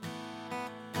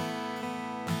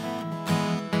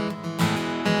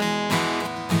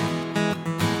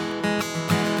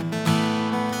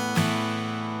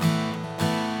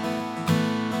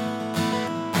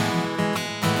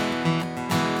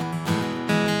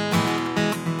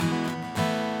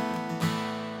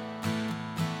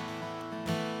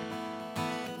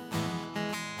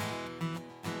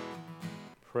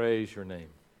Praise your name.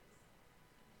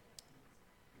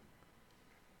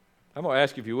 I'm going to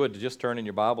ask you, if you would, to just turn in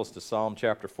your Bibles to Psalm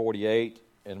chapter 48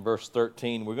 and verse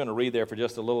 13. We're going to read there for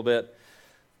just a little bit.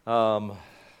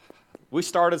 We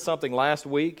started something last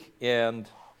week, and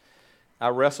I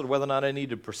wrestled whether or not I need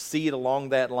to proceed along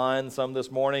that line some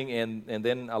this morning, and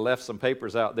then I left some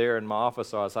papers out there in my office,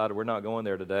 so I decided we're not going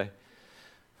there today.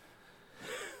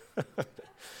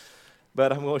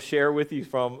 But I'm going to share with you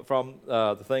from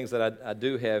the things that I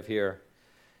do have here.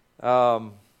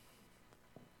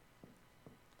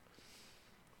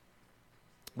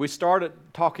 We started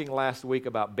talking last week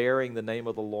about bearing the name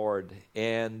of the Lord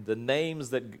and the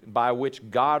names that by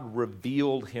which God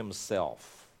revealed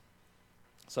himself.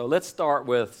 So let's start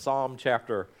with Psalm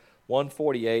chapter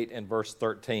 148 and verse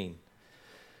 13.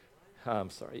 I'm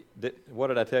sorry, what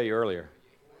did I tell you earlier?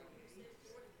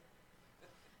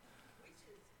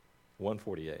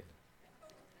 148.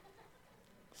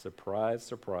 Surprise,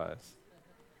 surprise.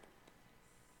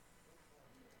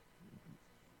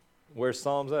 Where's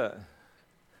Psalms at?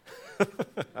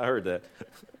 I heard that.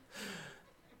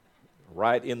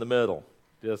 Right in the middle.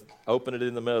 Just open it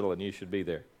in the middle and you should be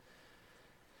there.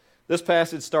 This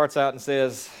passage starts out and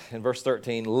says in verse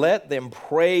 13, "Let them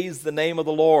praise the name of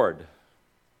the Lord,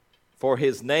 for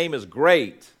his name is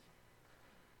great.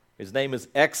 His name is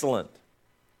excellent.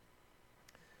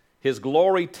 His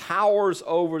glory towers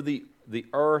over the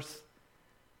earth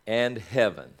and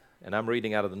heaven." And I'm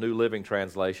reading out of the New Living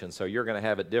Translation, so you're going to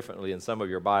have it differently in some of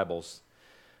your Bibles.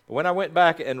 But when I went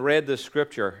back and read this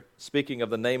scripture, speaking of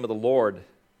the name of the Lord, it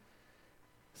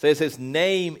says his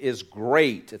name is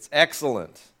great, it's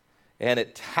excellent, and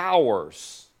it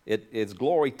towers. Its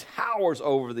glory towers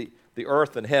over the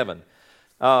earth and heaven.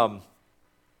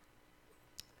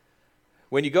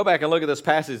 When you go back and look at this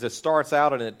passage, it starts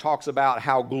out and it talks about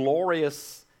how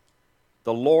glorious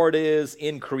the Lord is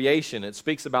in creation. It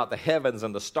speaks about the heavens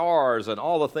and the stars and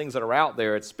all the things that are out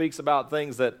there. It speaks about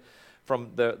things that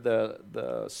from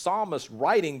the psalmist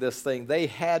writing this thing, they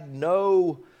had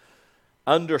no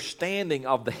understanding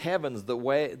of the heavens the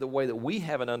way that we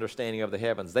have an understanding of the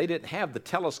heavens. They didn't have the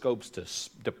telescopes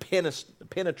to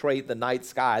penetrate the night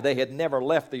sky. They had never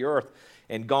left the earth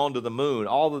and gone to the moon.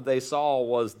 All that they saw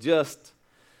was just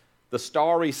the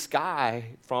starry sky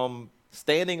from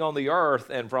standing on the earth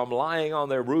and from lying on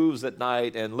their roofs at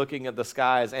night and looking at the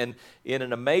skies. And in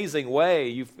an amazing way,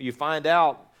 you find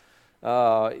out,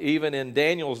 even in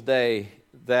Daniel's day,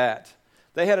 that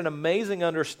they had an amazing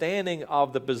understanding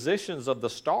of the positions of the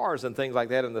stars and things like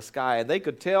that in the sky. And they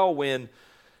could tell when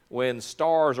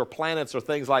stars or planets or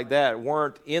things like that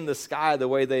weren't in the sky the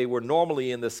way they were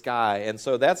normally in the sky. And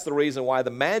so that's the reason why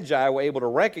the Magi were able to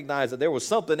recognize that there was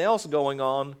something else going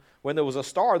on when there was a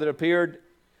star that appeared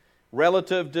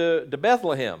relative to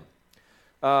Bethlehem.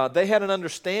 They had an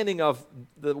understanding of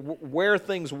where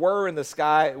things were in the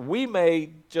sky. We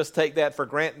may just take that for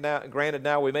granted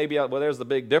now. We may be, well, there's the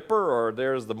Big Dipper, or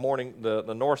there's the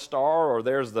North Star, or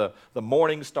there's the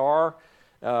Morning Star.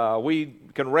 We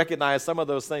can recognize some of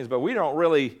those things, but we don't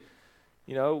really,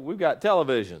 we've got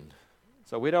television.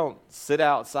 So we don't sit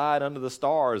outside under the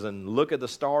stars and look at the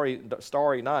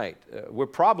starry night. We're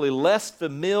probably less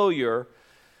familiar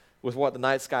with what the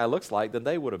night sky looks like than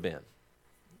they would have been.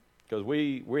 Because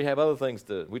we have other things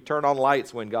we turn on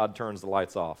lights when God turns the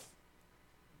lights off.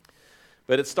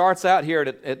 But it starts out here,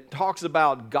 and it talks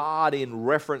about God in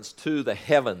reference to the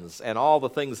heavens and all the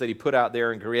things that he put out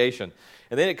there in creation.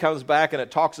 And then it comes back and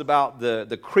it talks about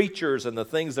the creatures and the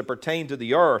things that pertain to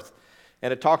the earth.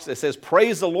 And it says,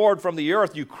 "Praise the Lord from the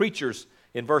earth, you creatures,"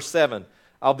 in verse 7,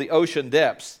 "of the ocean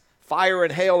depths, fire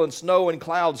and hail and snow and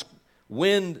clouds,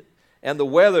 wind and the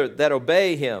weather that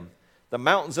obey him, the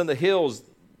mountains and the hills,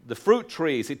 the fruit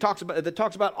trees." It talks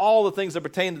about all the things that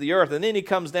pertain to the earth. And then he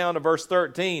comes down to verse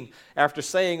 13 after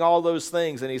saying all those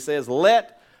things, and he says,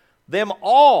 "Let them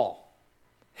all,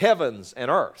 heavens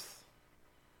and earth,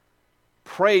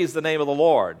 praise the name of the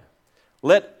Lord.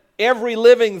 Let every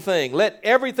living thing, let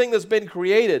everything that's been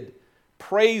created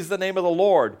praise the name of the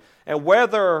Lord." And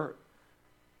whether,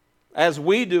 as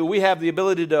we do, we have the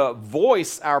ability to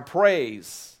voice our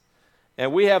praise,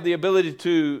 and we have the ability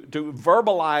to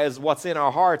verbalize what's in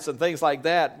our hearts and things like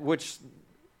that, which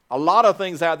a lot of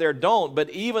things out there don't. But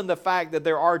even the fact that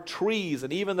there are trees,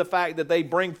 and even the fact that they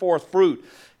bring forth fruit,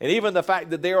 and even the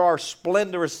fact that there are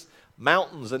splendorous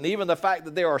mountains, and even the fact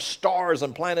that there are stars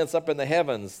and planets up in the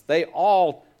heavens, they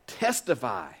all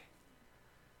testify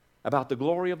about the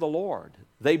glory of the Lord.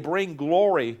 They bring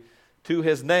glory to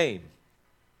his name.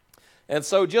 And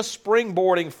so just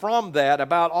springboarding from that,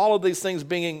 about all of these things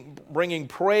bringing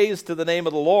praise to the name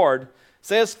of the Lord,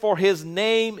 says, "For his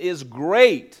name is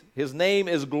great, his name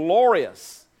is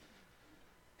glorious."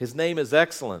 His name is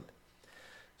excellent.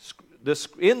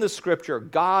 In the Scripture,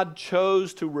 God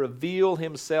chose to reveal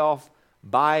Himself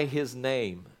by His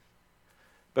name.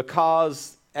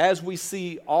 Because as we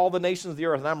see all the nations of the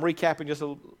earth, and I'm recapping just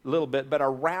a little bit, but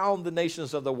around the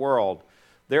nations of the world,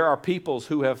 there are peoples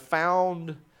who have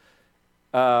found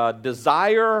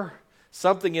desire,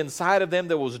 something inside of them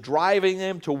that was driving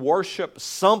them to worship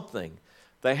something.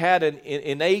 They had an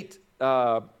innate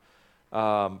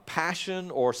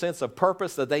passion or sense of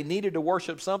purpose that they needed to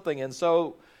worship something. And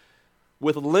so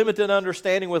with limited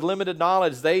understanding, with limited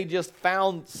knowledge, they just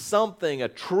found something, a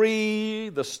tree,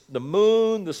 the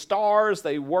moon, the stars.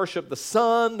 They worshiped the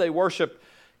sun. They worshiped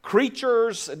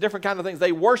creatures and different kinds of things.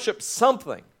 They worshiped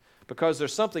something because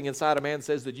there's something inside a man that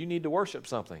says that you need to worship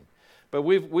something. But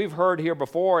we've heard here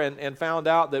before and found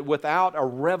out that without a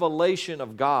revelation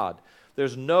of God,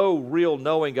 there's no real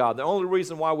knowing God. The only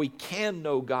reason why we can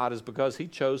know God is because He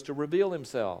chose to reveal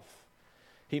Himself.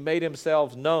 He made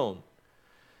Himself known.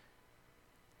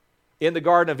 In the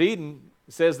Garden of Eden,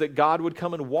 it says that God would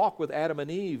come and walk with Adam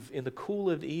and Eve in the cool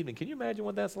of the evening. Can you imagine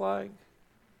what that's like?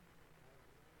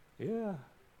 Yeah.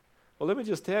 Well, let me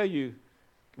just tell you,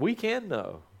 we can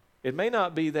know. It may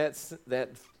not be that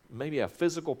maybe a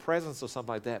physical presence or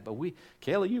something like that, but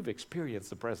Kelly, you've experienced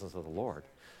the presence of the Lord.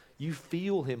 You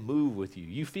feel Him move with you.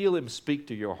 You feel Him speak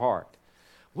to your heart.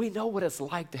 We know what it's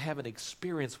like to have an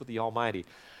experience with the Almighty.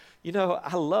 You know,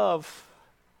 I love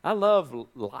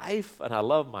life, and I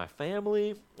love my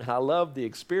family, and I love the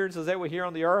experiences that we hear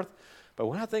on the earth. But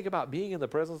when I think about being in the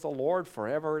presence of the Lord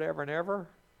forever and ever and ever,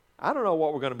 I don't know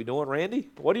what we're going to be doing, Randy.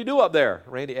 What do you do up there?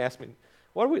 Randy asked me,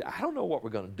 I don't know what we're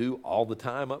going to do all the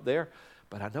time up there,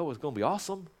 but I know it's going to be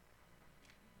awesome.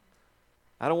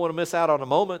 I don't want to miss out on a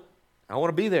moment. I want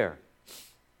to be there. It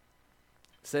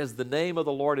says the name of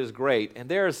the Lord is great. And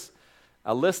there's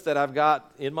a list that I've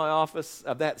got in my office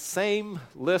of that same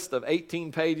list of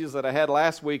 18 pages that I had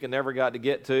last week and never got to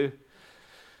get to.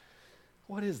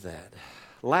 What is that?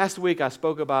 Last week I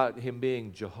spoke about Him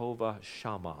being Jehovah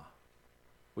Shammah,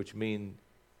 which means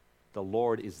the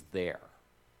Lord is there.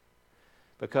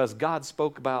 Because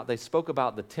they spoke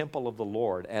about the temple of the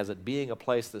Lord as it being a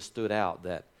place that stood out,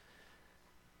 that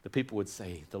the people would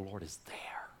say, the Lord is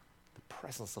there. The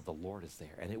presence of the Lord is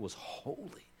there. And it was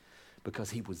holy because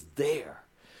He was there.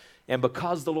 And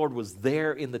because the Lord was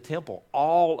there in the temple,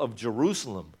 all of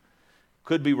Jerusalem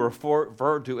could be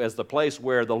referred to as the place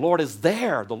where the Lord is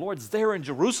there. The Lord's there in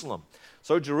Jerusalem.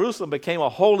 So Jerusalem became a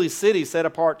holy city set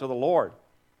apart to the Lord.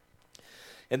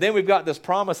 And then we've got this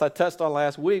promise I touched on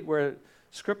last week where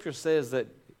Scripture says that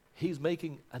He's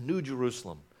making a new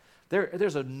Jerusalem.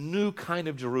 There's a new kind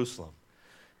of Jerusalem.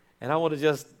 And I want to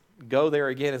just go there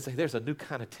again and say there's a new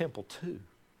kind of temple too.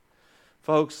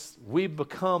 Folks, we've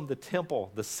become the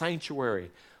temple, the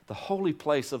sanctuary, the holy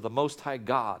place of the Most High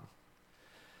God.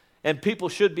 And people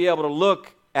should be able to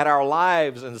look at our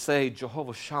lives and say,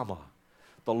 Jehovah Shammah,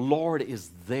 the Lord is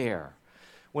there.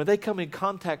 When they come in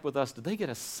contact with us, do they get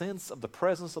a sense of the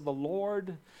presence of the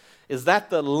Lord? Is that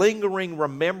the lingering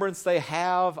remembrance they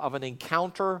have of an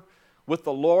encounter with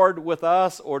the Lord with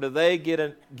us, or do they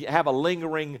have a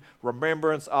lingering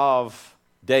remembrance of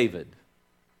David?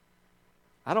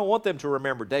 I don't want them to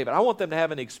remember David. I want them to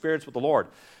have an experience with the Lord.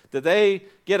 Do they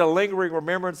get a lingering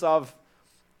remembrance of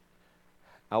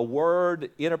a word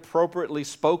inappropriately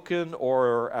spoken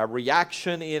or a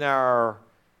reaction in our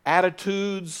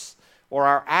attitudes or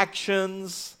our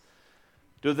actions?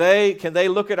 Can they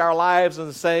look at our lives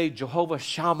and say, Jehovah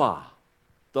Shammah,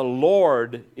 the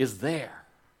Lord is there?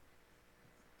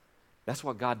 That's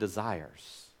what God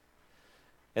desires.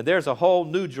 And there's a whole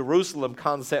new Jerusalem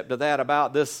concept to that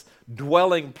about this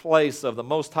dwelling place of the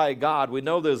Most High God. We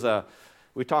know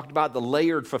we talked about the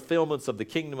layered fulfillments of the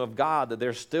kingdom of God, that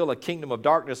there's still a kingdom of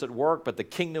darkness at work, but the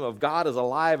kingdom of God is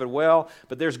alive and well.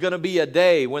 But there's going to be a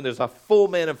day when there's a full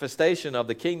manifestation of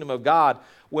the kingdom of God,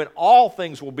 when all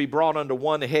things will be brought under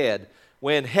one head,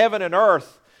 when heaven and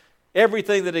earth,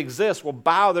 everything that exists will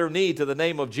bow their knee to the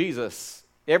name of Jesus.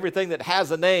 Everything that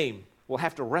has a name will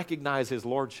have to recognize His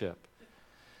lordship.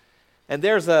 And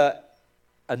there's a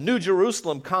New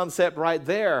Jerusalem concept right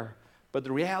there. But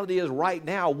the reality is right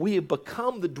now we have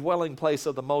become the dwelling place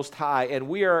of the Most High.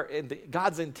 And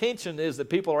God's intention is that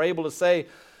people are able to say,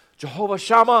 Jehovah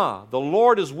Shammah, the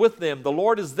Lord is with them. The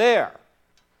Lord is there.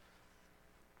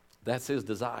 That's His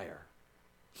desire.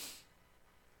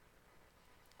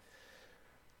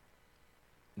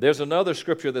 There's another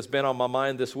scripture that's been on my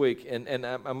mind this week, and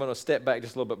I'm going to step back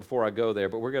just a little bit before I go there,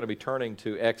 but we're going to be turning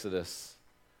to Exodus.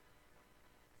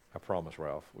 I promise,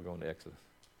 Ralph, we're going to Exodus.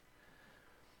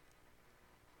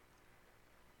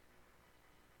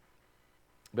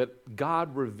 But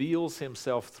God reveals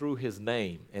himself through his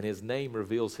name, and his name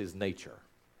reveals his nature.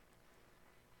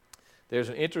 There's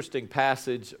an interesting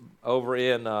passage over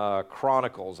in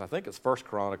Chronicles, I think it's 1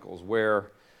 Chronicles,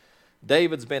 where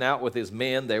David's been out with his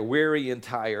men. They're weary and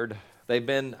tired. They've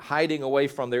been hiding away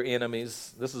from their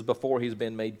enemies. This is before he's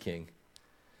been made king.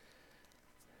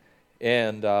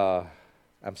 And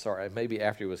I'm sorry, maybe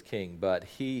after he was king, but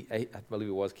I believe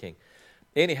he was king.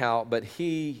 Anyhow, but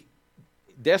he,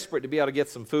 desperate to be able to get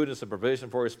some food and some provision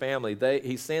for his family,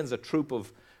 he sends a troop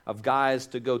of guys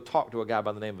to go talk to a guy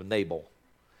by the name of Nabal.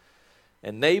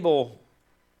 And Nabal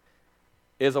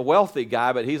is a wealthy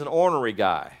guy, but he's an ornery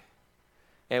guy.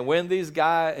 And when these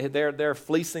guys, they're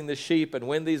fleecing the sheep, and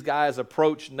when these guys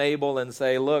approach Nabal and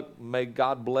say, look, may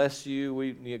God bless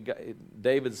you.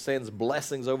 David sends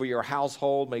blessings over your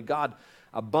household. May God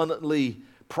abundantly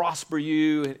prosper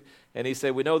you. And he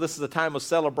said, we know this is a time of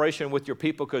celebration with your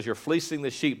people because you're fleecing the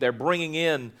sheep. They're bringing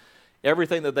in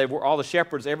everything that all the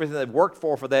shepherds, everything they've worked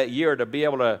for that year to be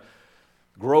able to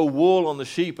grow wool on the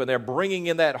sheep, and they're bringing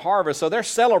in that harvest. So they're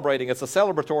celebrating. It's a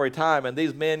celebratory time, and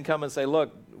these men come and say,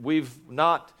 look, we've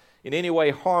not in any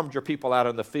way harmed your people out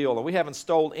in the field, and we haven't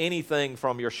stole anything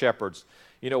from your shepherds.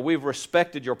 We've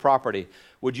respected your property.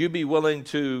 Would you be willing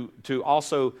to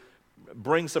also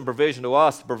bring some provision to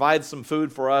us, to provide some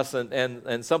food for us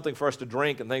and something for us to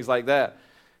drink and things like that?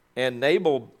 And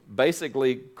Nabal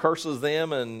basically curses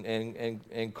them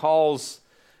and calls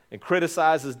and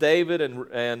criticizes David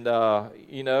and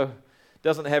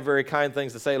doesn't have very kind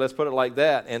things to say, let's put it like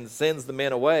that, and sends the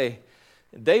men away.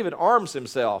 And David arms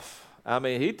himself. I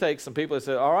mean, he takes some people and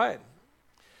says, all right,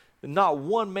 not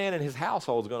one man in his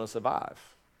household is going to survive.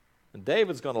 And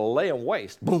David's going to lay them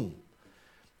waste. Boom.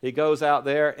 He goes out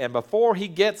there, and before he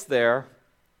gets there,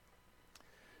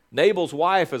 Nabal's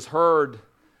wife has heard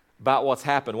about what's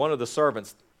happened. One of the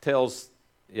servants tells,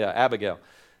 Abigail.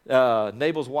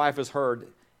 Nabal's wife has heard,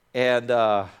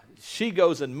 and she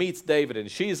goes and meets David, and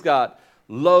she's got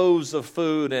loaves of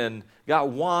food and got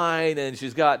wine, and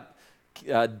she's got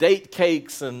date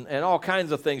cakes and all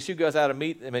kinds of things. She goes out to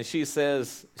meet him, and she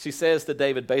says to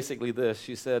David basically this.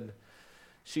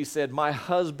 She said, my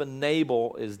husband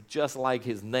Nabal is just like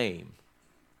his name,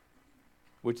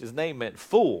 which his name meant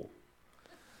fool.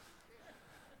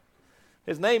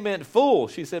 His name meant fool.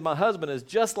 She said, my husband is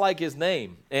just like his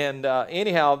name. And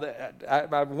anyhow,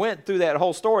 I went through that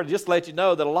whole story to just let you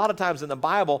know that a lot of times in the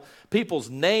Bible,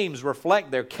 people's names reflect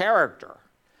their character.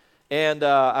 And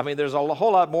there's a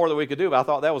whole lot more that we could do, but I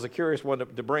thought that was a curious one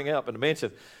to bring up and to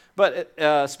mention.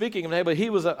 But speaking of Nabal, he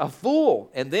was a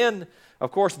fool. And then,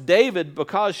 of course, David,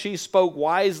 because she spoke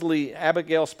wisely,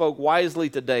 Abigail spoke wisely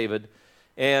to David,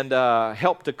 and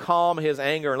helped to calm his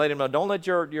anger and let him know, don't let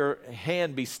your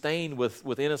hand be stained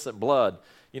with innocent blood.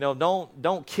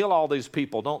 Don't kill all these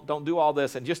people. Don't do all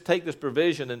this, and just take this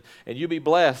provision and you be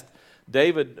blessed.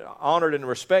 David honored and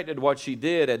respected what she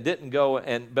did and didn't go.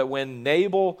 But when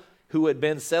Nabal, who had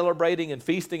been celebrating and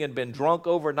feasting and been drunk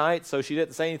overnight, so she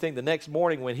didn't say anything the next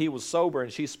morning when he was sober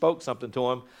and she spoke something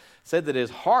to him, said that his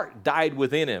heart died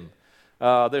within him.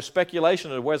 There's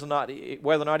speculation of whether or not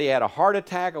he had a heart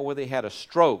attack or whether he had a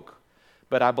stroke.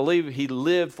 But I believe he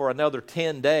lived for another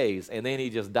 10 days, and then he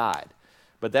just died.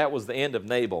 But that was the end of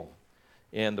Nabal.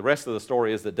 And the rest of the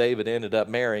story is that David ended up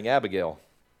marrying Abigail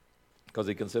because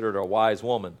he considered her a wise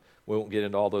woman. We won't get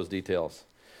into all those details.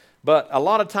 But a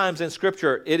lot of times in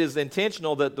Scripture, it is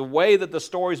intentional that the way that the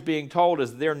story is being told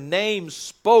is their names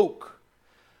spoke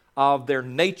of their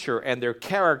nature and their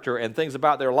character and things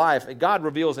about their life. And God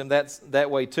reveals him that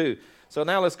way too. So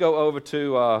now let's go over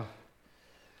to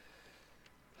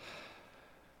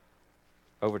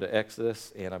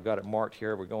Exodus, and I've got it marked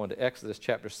here. We're going to Exodus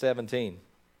chapter 17.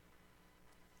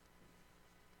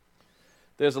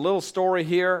 There's a little story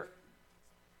here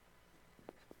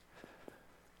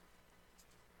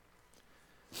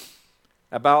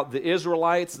about the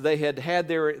Israelites. They have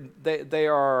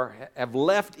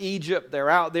left Egypt. They're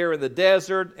out there in the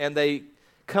desert, and they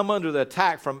come under the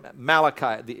attack from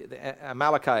the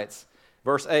Amalekites.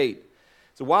 Verse 8.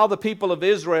 So while the people of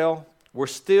Israel were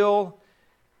still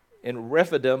in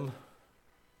Rephidim,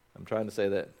 the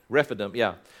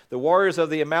warriors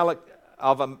of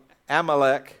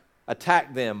Amalek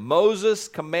attacked them. Moses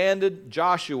commanded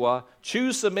Joshua,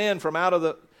 choose some men from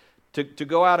to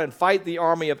go out and fight the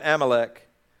army of Amalek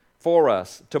for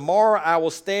us. Tomorrow I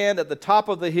will stand at the top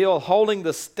of the hill holding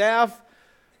the staff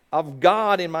of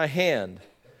God in my hand.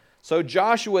 So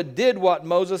Joshua did what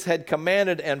Moses had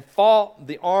commanded and fought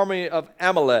the army of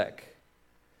Amalek.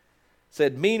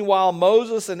 Said, meanwhile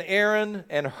Moses and Aaron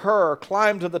and Hur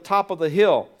climbed to the top of the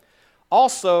hill.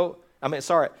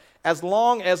 As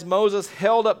long as Moses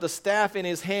held up the staff in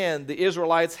his hand, the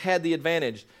Israelites had the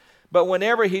advantage. But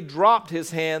whenever he dropped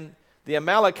his hand, the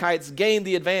Amalekites gained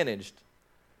the advantage.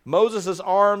 Moses'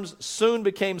 arms soon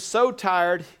became so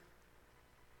tired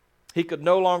he could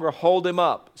no longer hold him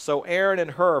up. So Aaron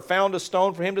and Hur found a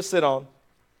stone for him to sit on,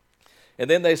 and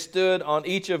then they stood on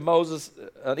each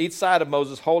side of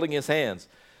Moses, holding his hands.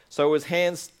 So his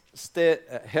hands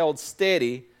held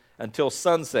steady until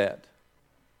sunset.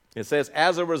 It says,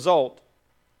 as a result,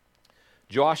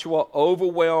 Joshua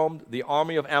overwhelmed the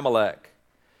army of Amalek.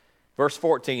 Verse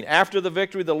 14, after the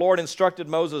victory, the Lord instructed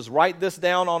Moses, write this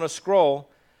down on a scroll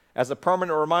as a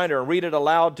permanent reminder and read it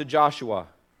aloud to Joshua.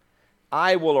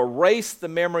 I will erase the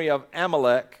memory of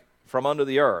Amalek from under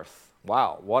the earth.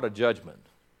 Wow, what a judgment.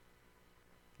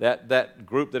 That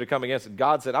group that had come against it,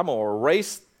 God said, I'm going to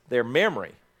erase their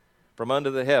memory from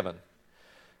under the heaven.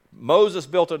 Moses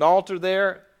built an altar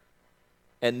there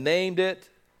and named it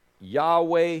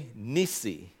Yahweh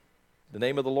Nissi. The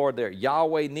name of the Lord there,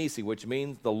 Yahweh Nissi, which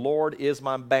means the Lord is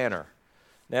my banner.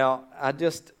 Now,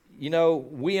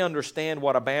 we understand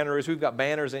what a banner is. We've got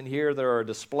banners in here that are a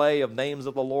display of names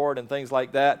of the Lord and things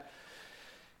like that.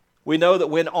 We know that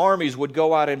when armies would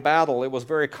go out in battle, it was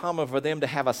very common for them to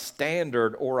have a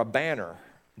standard or a banner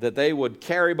that they would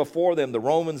carry before them. The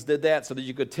Romans did that so that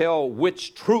you could tell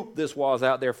which troop this was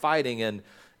out there fighting, and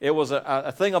it was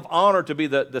a thing of honor to be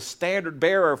the standard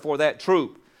bearer for that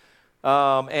troop.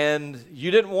 And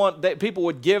you didn't want that people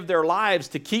would give their lives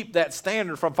to keep that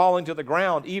standard from falling to the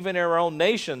ground. Even in our own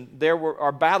nation, there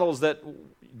are battles that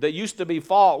used to be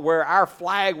fought where our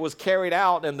flag was carried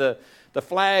out, and the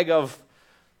flag of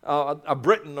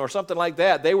Britain or something like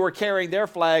that, they were carrying their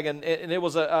flag, and it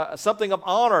was something of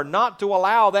honor not to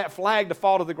allow that flag to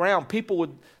fall to the ground. People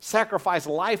would sacrifice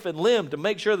life and limb to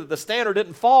make sure that the standard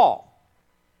didn't fall.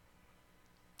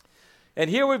 And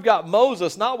here we've got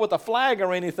Moses, not with a flag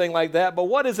or anything like that, but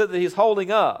what is it that he's holding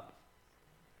up?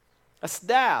 A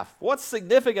staff. What's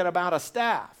significant about a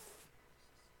staff?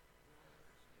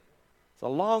 It's a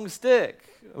long stick.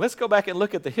 Let's go back and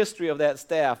look at the history of that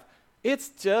staff. It's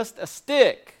just a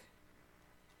stick.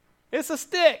 It's a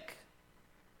stick.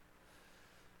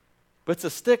 But it's a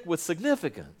stick with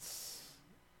significance.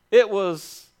 It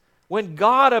was when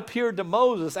God appeared to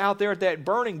Moses out there at that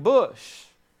burning bush.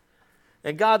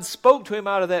 And God spoke to him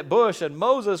out of that bush, and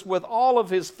Moses, with all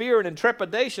of his fear and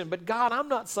intrepidation, but God, I'm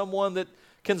not someone that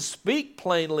can speak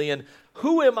plainly, and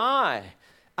who am I?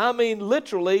 I mean,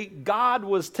 literally, God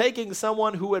was taking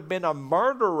someone who had been a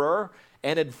murderer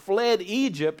and had fled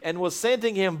Egypt and was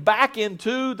sending him back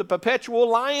into the perpetual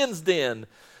lion's den.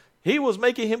 He was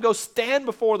making him go stand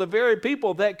before the very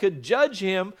people that could judge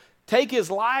him, take his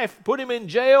life, put him in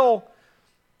jail.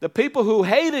 The people who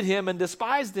hated him and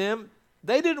despised him,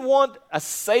 they didn't want a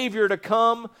Savior to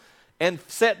come and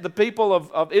set the people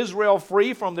of Israel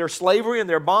free from their slavery and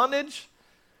their bondage.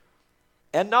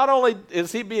 And not only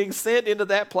is he being sent into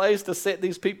that place to set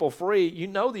these people free, you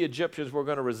know the Egyptians were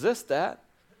going to resist that.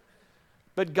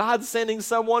 But God's sending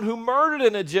someone who murdered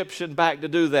an Egyptian back to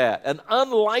do that. An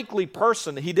unlikely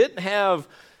person. He didn't have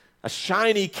a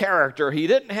shiny character. He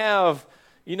didn't have,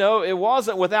 it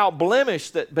wasn't without blemish,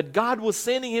 but God was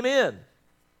sending him in.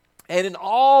 And in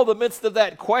all the midst of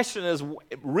that question is,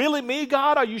 really me,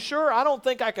 God? Are you sure? I don't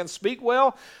think I can speak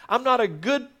well. I'm not a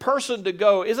good person to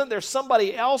go. Isn't there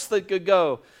somebody else that could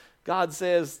go? God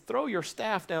says, throw your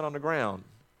staff down on the ground.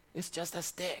 It's just a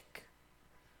stick.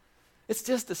 It's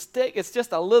just a stick. It's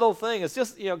just a little thing. It's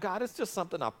just, God, it's just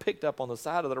something I picked up on the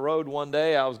side of the road one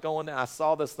day. I was going there, I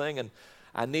saw this thing, and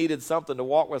I needed something to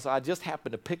walk with, so I just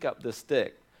happened to pick up this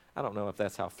stick. I don't know if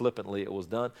that's how flippantly it was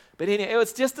done. But anyway,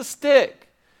 it's just a stick.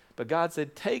 But God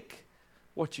said, take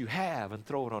what you have and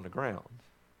throw it on the ground.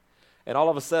 And all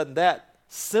of a sudden, that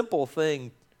simple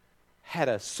thing had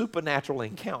a supernatural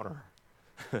encounter.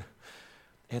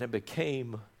 And it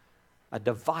became a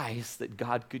device that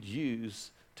God could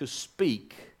use to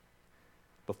speak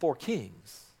before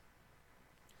kings.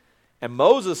 And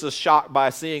Moses is shocked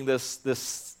by seeing this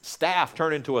staff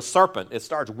turn into a serpent. It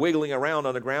starts wiggling around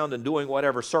on the ground and doing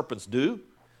whatever serpents do.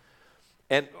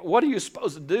 And what are you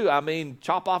supposed to do? I mean,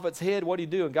 chop off its head? What do you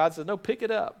do? And God says, no, pick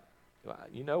it up.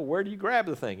 Where do you grab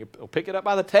the thing? You pick it up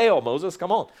by the tail, Moses,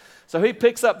 come on. So he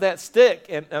picks up that stick,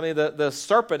 and the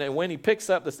serpent, and when he picks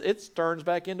up this, it turns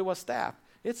back into a staff.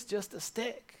 It's just a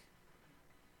stick.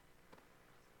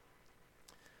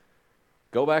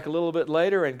 Go back a little bit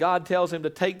later, and God tells him to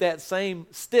take that same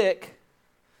stick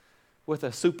with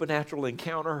a supernatural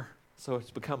encounter. So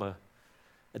it's become a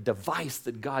device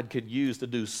that God could use to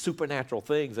do supernatural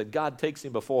things. And God takes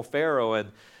him before Pharaoh, and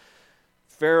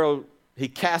Pharaoh he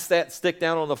cast that stick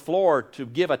down on the floor to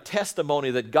give a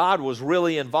testimony that God was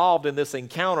really involved in this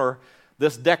encounter,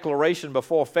 this declaration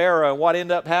before Pharaoh. And what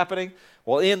ended up happening?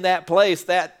 Well, in that place,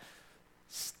 that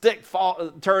stick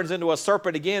turns into a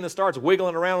serpent again and starts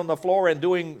wiggling around on the floor and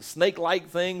doing snake-like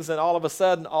things. And all of a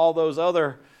sudden, all those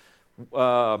other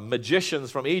magicians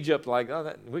from Egypt, like,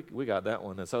 oh, we got that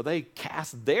one. And so they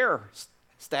cast their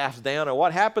staffs down. And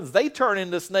what happens? They turn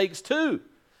into snakes too.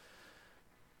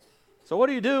 So what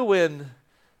do you do when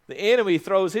the enemy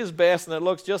throws his best and it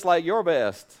looks just like your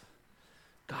best?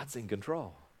 God's in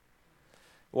control.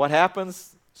 What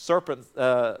happens?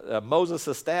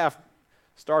 Moses' staff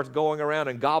starts going around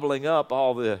and gobbling up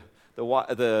all the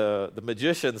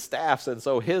magician's staffs, and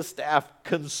so his staff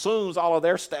consumes all of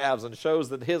their staffs and shows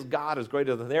that his God is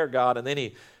greater than their God. And then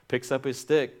he picks up his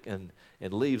stick and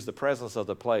leaves the presence of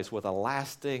the place with a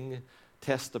lasting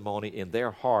testimony in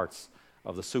their hearts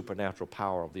of the supernatural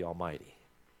power of the Almighty.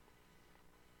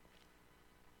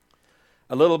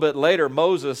 A little bit later,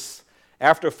 Moses,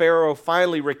 after Pharaoh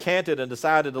finally recanted and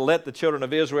decided to let the children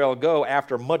of Israel go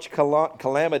after much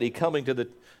calamity coming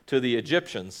to the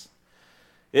Egyptians,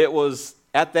 it was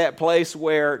at that place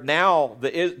where now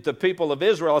the people of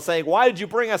Israel are saying, why did you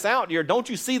bring us out here? Don't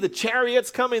you see the chariots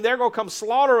coming? They're going to come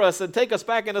slaughter us and take us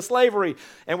back into slavery.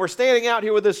 And we're standing out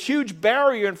here with this huge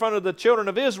barrier in front of the children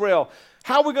of Israel.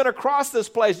 How are we going to cross this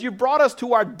place? You brought us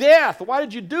to our death. Why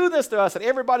did you do this to us? And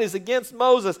everybody's against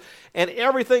Moses, and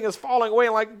everything is falling away.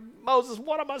 Like, Moses,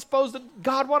 what am I supposed to,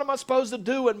 God, what am I supposed to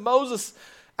do? And Moses,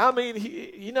 I mean,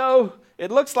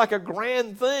 it looks like a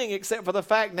grand thing, except for the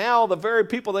fact now the very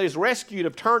people that he's rescued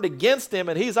have turned against him,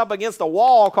 and he's up against a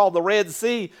wall called the Red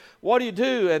Sea. What do you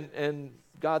do? And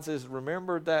God says,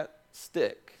 remember that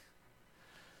stick,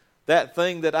 that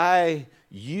thing that I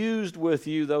used with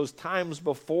you those times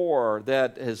before,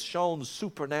 that has shown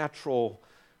supernatural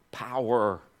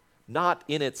power, not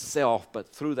in itself, but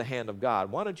through the hand of God.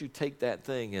 Why don't you take that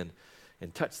thing and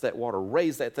touch that water,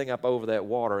 raise that thing up over that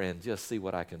water, and just see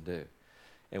what I can do.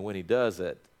 And when he does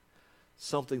it,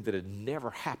 something that had never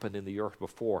happened in the earth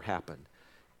before happened.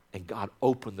 And God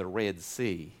opened the Red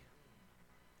Sea.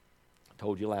 I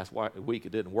told you last week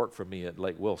it didn't work for me at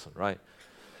Lake Wilson, right?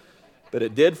 But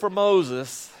it did for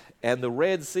Moses. And the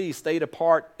Red Sea stayed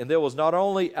apart, and there was not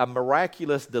only a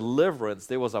miraculous deliverance,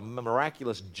 there was a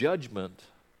miraculous judgment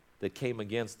that came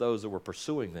against those that were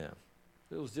pursuing them.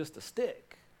 It was just a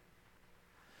stick.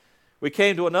 We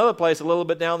came to another place a little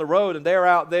bit down the road, and they're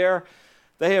out there.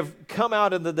 They have come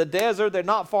out into the desert. They're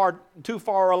not too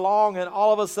far along, and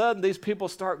all of a sudden these people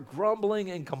start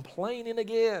grumbling and complaining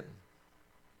again.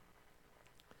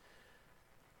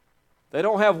 They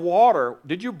don't have water.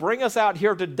 Did you bring us out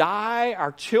here to die?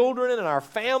 Our children and our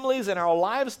families and our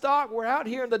livestock? We're out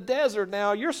here in the desert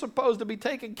now. You're supposed to be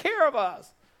taking care of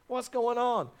us. What's going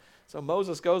on? So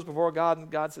Moses goes before God, and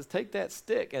God says, take that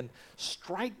stick and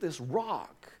strike this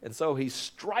rock. And so he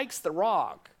strikes the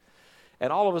rock.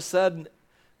 And all of a sudden,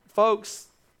 folks,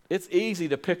 it's easy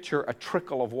to picture a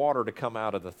trickle of water to come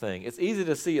out of the thing. It's easy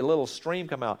to see a little stream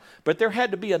come out. But there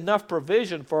had to be enough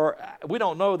provision for, we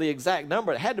don't know the exact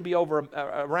number, it had to be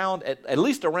around, at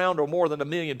least around or more than 1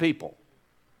 million people.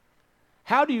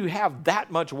 How do you have that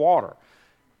much water?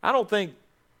 I don't think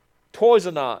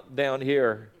Toisanot down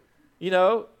here,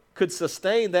 could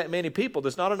sustain that many people.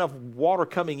 There's not enough water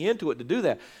coming into it to do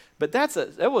that. But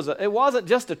it wasn't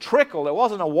just a trickle. It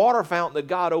wasn't a water fountain that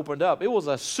God opened up. It was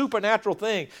a supernatural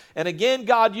thing. And again,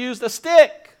 God used a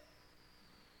stick.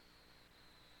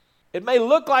 It may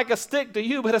look like a stick to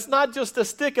you, but it's not just a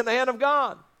stick in the hand of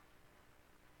God.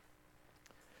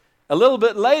 A little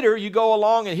bit later, you go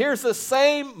along, and here's the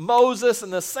same Moses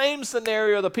and the same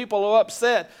scenario. The people are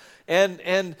upset,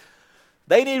 and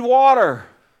they need water.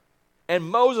 And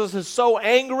Moses is so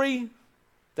angry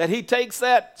that he takes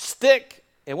that stick,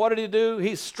 and what did he do?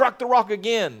 He struck the rock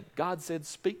again. God said,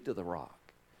 speak to the rock.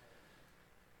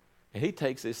 And he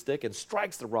takes his stick and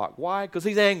strikes the rock. Why? Because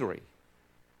he's angry.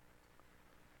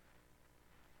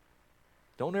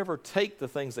 Don't ever take the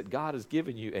things that God has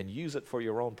given you and use it for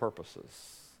your own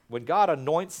purposes. When God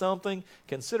anoints something,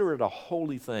 consider it a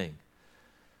holy thing.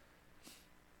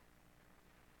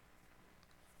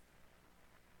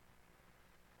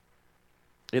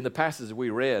 In the passage we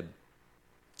read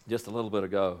just a little bit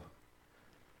ago,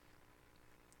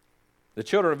 the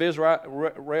children of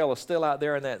Israel are still out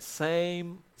there in that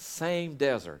same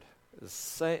desert,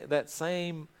 that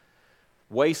same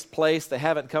waste place. They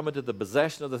haven't come into the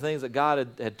possession of the things that God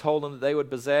had told them that they would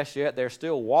possess yet. They're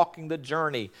still walking the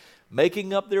journey,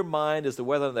 making up their mind as to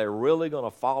whether they're really going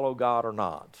to follow God or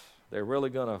not. They're really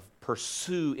going to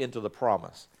pursue into the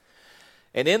promise.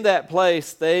 And in that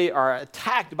place, they are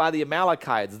attacked by the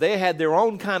Amalekites. They had their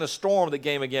own kind of storm that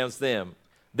came against them.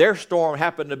 Their storm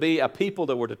happened to be a people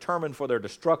that were determined for their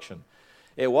destruction.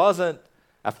 It wasn't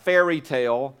a fairy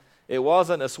tale. It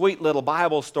wasn't a sweet little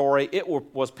Bible story. It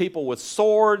was people with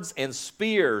swords and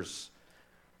spears.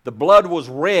 The blood was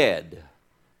red.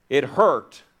 It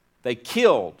hurt. They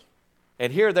killed.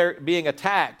 And here they're being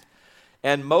attacked.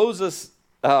 And Moses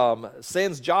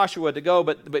sends Joshua to go,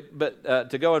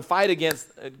 to go and fight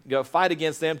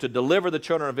against them, to deliver the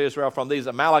children of Israel from these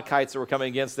Amalekites that were coming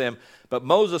against them. But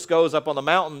Moses goes up on the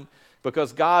mountain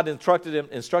because God instructed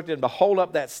him to hold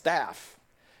up that staff.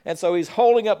 And so he's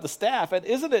holding up the staff. And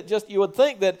isn't it just, you would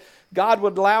think that God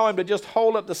would allow him to just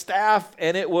hold up the staff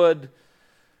and it would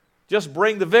just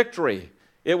bring the victory.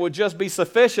 It would just be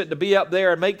sufficient to be up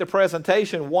there and make the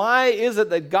presentation. Why is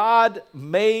it that God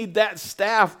made that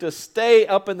staff to stay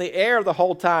up in the air the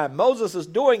whole time? Moses is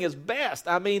doing his best.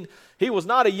 I mean, he was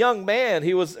not a young man.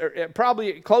 He was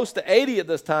probably close to 80 at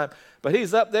this time. But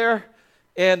he's up there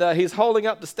and he's holding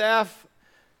up the staff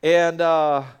and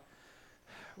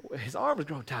his arms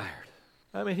grow tired.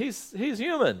 I mean, he's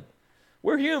human.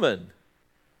 We're human.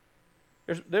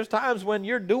 There's times when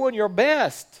you're doing your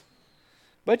best.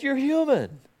 But you're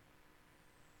human.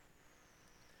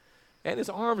 And his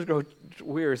arms grow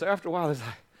weary. So after a while, he's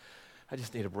like, I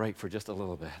just need a break for just a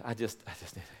little bit. I just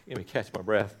need let me catch my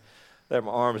breath. Let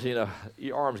my arms,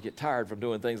 your arms get tired from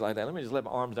doing things like that. Let me just let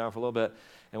my arms down for a little bit.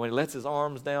 And when he lets his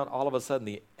arms down, all of a sudden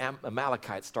the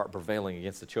Amalekites start prevailing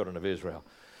against the children of Israel.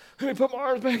 Let me put my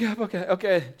arms back up.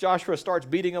 Okay. Joshua starts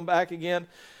beating them back again.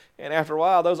 And after a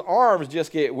while, those arms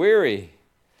just get weary.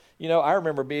 I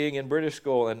remember being in British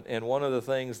school, and one of the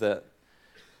things that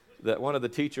one of the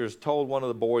teachers told one of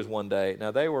the boys one day, now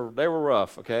they were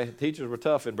rough, okay? Teachers were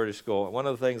tough in British school. And one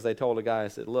of the things they told a guy, I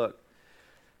said, look,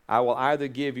 I will either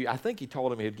give you, I think he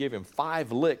told him he'd give him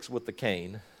 5 licks with the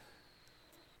cane,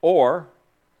 or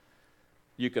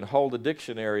you can hold a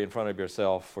dictionary in front of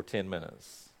yourself for 10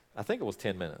 minutes. I think it was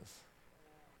 10 minutes.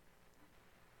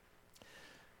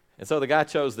 And so the guy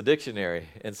chose the dictionary.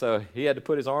 And so he had to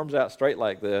put his arms out straight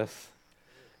like this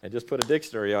and just put a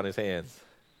dictionary on his hands.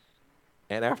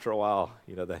 And after a while,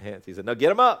 the hands, he said, no, get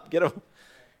them up, get them.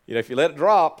 If you let it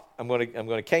drop, I'm going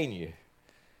to cane you.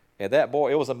 And that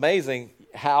boy, it was amazing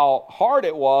how hard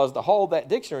it was to hold that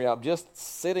dictionary up just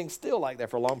sitting still like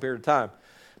that for a long period of time.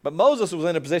 But Moses was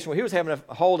in a position where he was having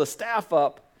to hold a staff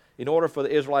up in order for the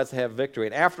Israelites to have victory.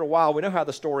 And after a while, we know how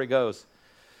the story goes.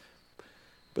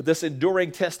 But this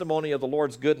enduring testimony of the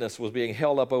Lord's goodness was being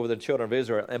held up over the children of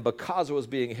Israel. And because it was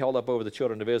being held up over the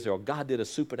children of Israel, God did a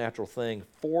supernatural thing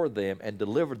for them and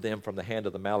delivered them from the hand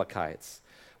of the Amalekites.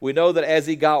 We know that as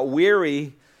he got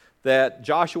weary, that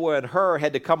Joshua and Hur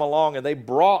had to come along and they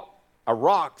brought a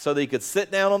rock so that he could sit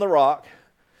down on the rock.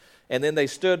 And then they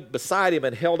stood beside him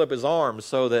and held up his arms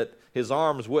so that his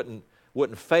arms wouldn't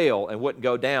fail and wouldn't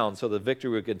go down, so the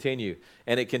victory would continue.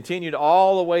 And it continued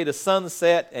all the way to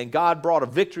sunset, and God brought a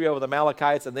victory over the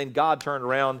Amalekites, and then God turned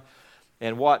around,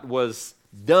 and what was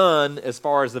done as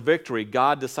far as the victory,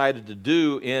 God decided to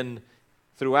do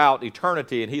throughout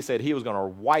eternity, and he said he was going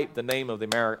to wipe the name of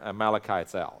the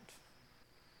Amalekites out.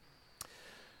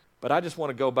 But I just want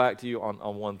to go back to you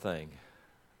on one thing.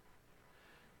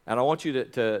 And I want you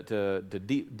to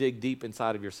dig deep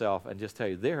inside of yourself and just tell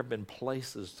you, there have been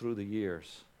places through the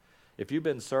years. If you've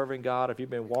been serving God, if you've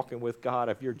been walking with God,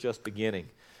 if you're just beginning,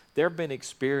 there have been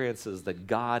experiences that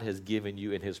God has given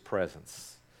you in his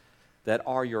presence that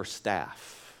are your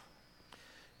staff.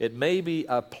 It may be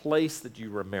a place that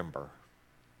you remember.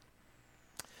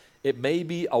 It may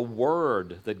be a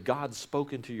word that God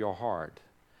spoke into your heart.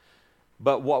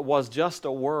 But what was just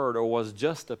a word or was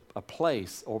just a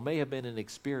place or may have been an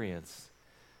experience,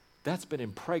 that's been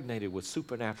impregnated with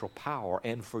supernatural power.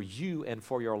 And for you and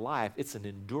for your life, it's an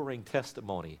enduring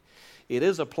testimony. It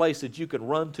is a place that you can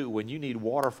run to when you need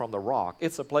water from the rock.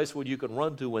 It's a place where you can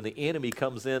run to when the enemy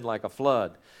comes in like a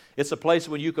flood. It's a place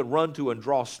where you can run to and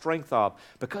draw strength of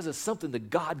because it's something that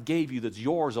God gave you that's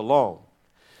yours alone.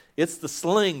 It's the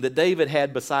sling that David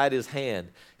had beside his hand.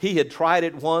 He had tried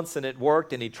it once and it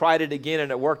worked, and he tried it again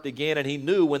and it worked again, and he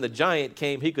knew when the giant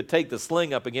came, he could take the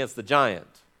sling up against the giant.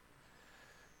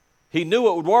 He knew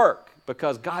it would work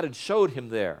because God had showed him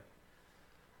there.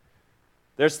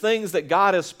 There's things that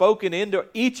God has spoken into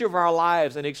each of our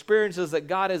lives and experiences that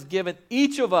God has given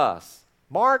each of us.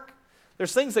 Mark,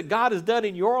 there's things that God has done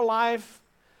in your life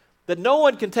that no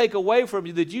one can take away from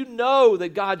you, that you know that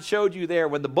God showed you there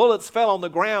when the bullets fell on the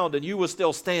ground and you were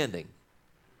still standing.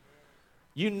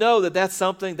 You know that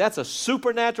that's a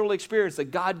supernatural experience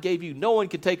that God gave you. No one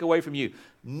can take away from you.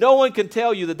 No one can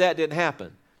tell you that didn't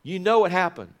happen. You know it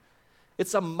happened.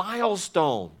 It's a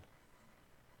milestone.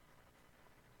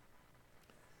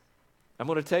 I'm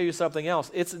going to tell you something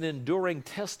else. It's an enduring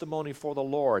testimony for the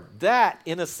Lord. That,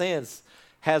 in a sense,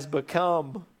 has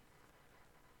become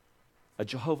a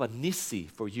Jehovah Nissi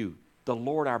for you, the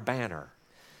Lord our banner.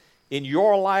 In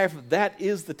your life, that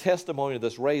is the testimony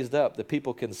that's raised up that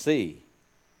people can see.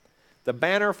 The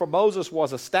banner for Moses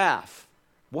was a staff.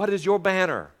 What is your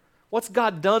banner? What's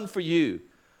God done for you?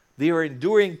 The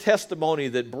enduring testimony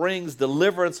that brings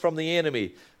deliverance from the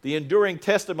enemy. The enduring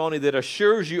testimony that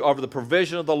assures you of the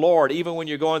provision of the Lord even when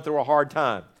you're going through a hard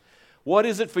time. What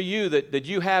is it for you that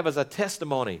you have as a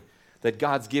testimony that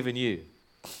God's given you?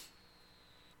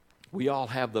 We all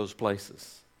have those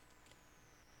places.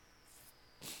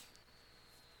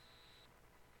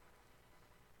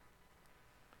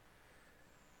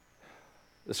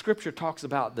 The scripture talks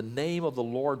about the name of the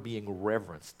Lord being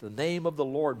reverenced, the name of the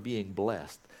Lord being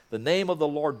blessed, the name of the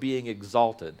Lord being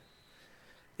exalted.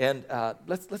 And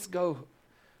let's go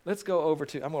over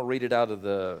to, I'm going to read it out of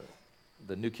the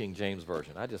New King James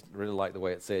Version. I just really like the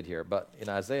way it's said here. But in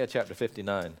Isaiah chapter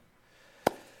 59,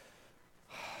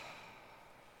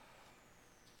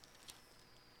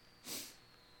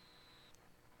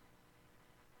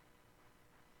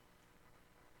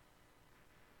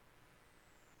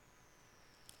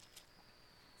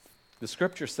 the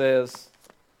scripture says,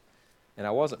 and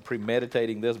I wasn't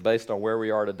premeditating this based on where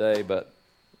we are today, but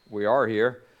we are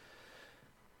here.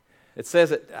 It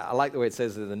says it, I like the way it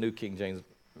says it in the New King James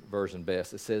Version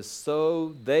best. It says,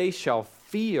 so they shall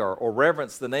fear or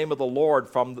reverence the name of the Lord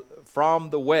from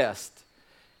the west,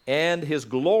 and his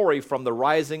glory from the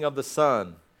rising of the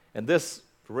sun. And this is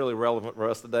really relevant for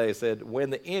us today. It said, when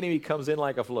the enemy comes in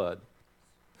like a flood.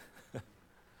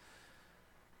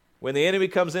 When the enemy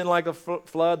comes in like a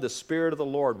flood, the Spirit of the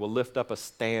Lord will lift up a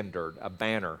standard, a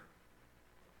banner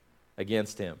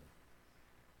against him.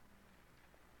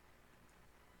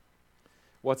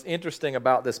 What's interesting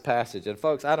about this passage, and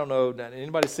folks, I don't know,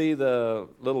 anybody see the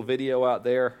little video out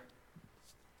there,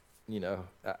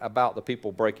 about the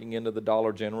people breaking into the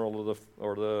Dollar General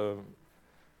or the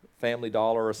Family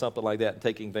Dollar or something like that and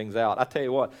taking things out? I tell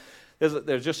you what,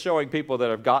 they're just showing people that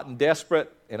have gotten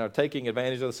desperate and are taking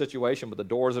advantage of the situation, but the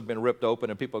doors have been ripped open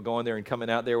and people are going there and coming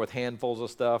out there with handfuls of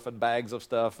stuff and bags of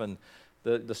stuff, and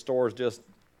the store's just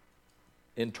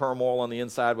in turmoil on the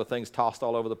inside with things tossed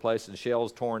all over the place and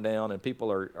shelves torn down and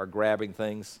people are grabbing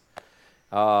things.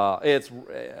 It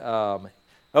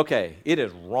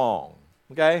is wrong.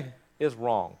 Okay? It's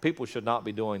wrong. People should not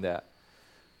be doing that.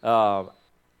 I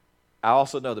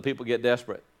also know that people get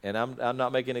desperate, and I'm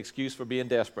not making an excuse for being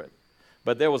desperate.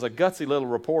 But there was a gutsy little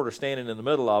reporter standing in the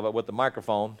middle of it with the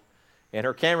microphone, and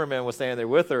her cameraman was standing there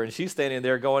with her, and she's standing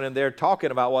there going in there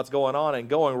talking about what's going on and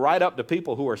going right up to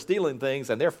people who are stealing things,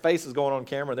 and their face is going on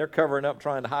camera, and they're covering up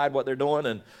trying to hide what they're doing.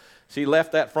 And she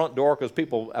left that front door because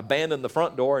people abandoned the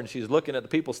front door, and she's looking at the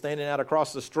people standing out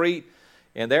across the street,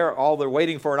 and they're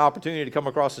waiting for an opportunity to come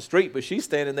across the street, but she's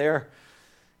standing there,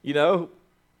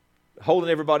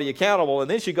 holding everybody accountable. And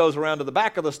then she goes around to the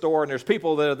back of the store, and there's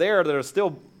people that are there that are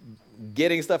still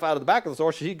getting stuff out of the back of the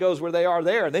store. She goes where they are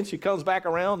there, and then she comes back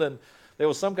around, and there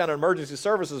was some kind of emergency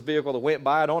services vehicle that went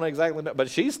by. I don't exactly know, but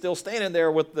she's still standing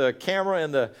there with the camera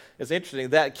and it's interesting,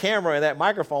 that camera and that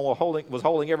microphone was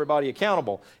holding everybody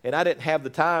accountable. And I didn't have the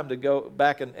time to go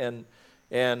back and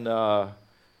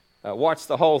watch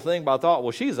the whole thing, but I thought,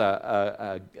 well, she's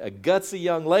a gutsy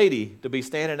young lady to be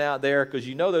standing out there, because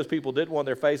those people didn't want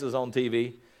their faces on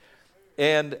TV.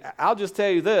 And I'll just tell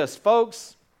you this,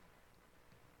 folks,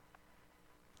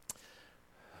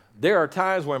 there are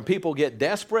times when people get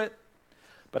desperate,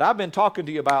 but I've been talking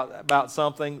to you about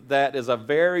something that is a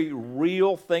very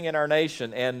real thing in our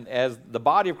nation, and as the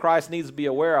body of Christ needs to be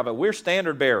aware of it. We're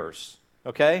standard bearers,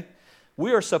 okay?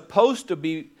 We are supposed to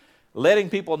be letting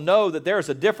people know that there's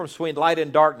a difference between light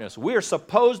and darkness. We are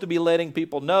supposed to be letting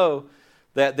people know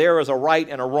that there is a right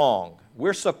and a wrong.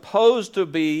 We're supposed to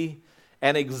be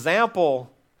an example,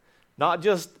 not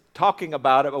just talking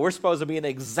about it, but we're supposed to be an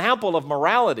example of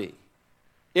morality.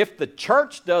 If the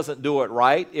church doesn't do it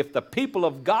right, if the people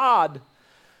of God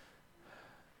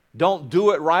don't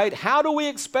do it right, how do we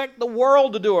expect the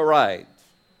world to do it right?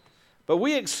 But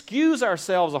we excuse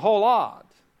ourselves a whole lot.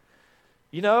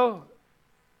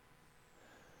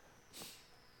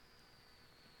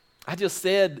 I just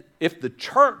said, if the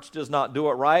church does not do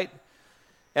it right,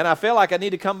 and I feel like I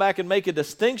need to come back and make a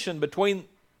distinction between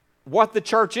what the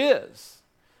church is.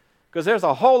 Because there's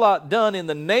a whole lot done in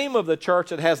the name of the church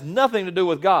that has nothing to do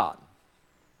with God.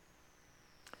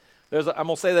 I'm going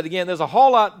to say that again. There's a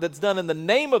whole lot that's done in the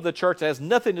name of the church that has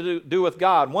nothing to do with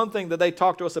God. One thing that they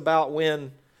talked to us about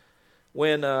when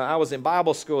when I was in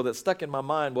Bible school that stuck in my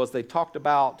mind was they talked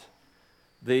about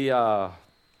the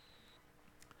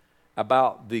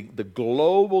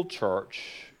global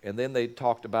church, and then they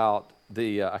talked about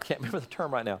I can't remember the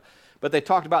term right now, but they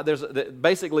talked about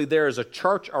basically there is a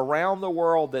church around the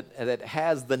world that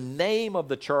has the name of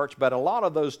the church, but a lot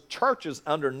of those churches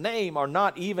under name are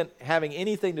not even having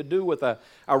anything to do with a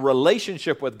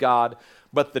relationship with God.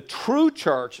 But the true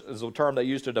church is a term they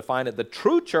used to define it. The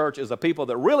true church is a people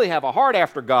that really have a heart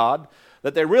after God,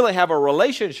 that they really have a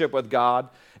relationship with God.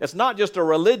 It's not just a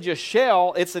religious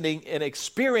shell. It's an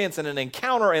experience and an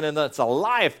encounter, and it's a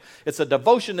life. It's a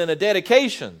devotion and a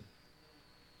dedication.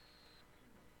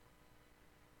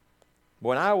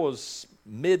 When I was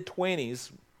mid-20s,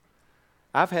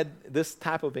 I've had this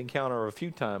type of encounter a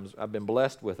few times. I've been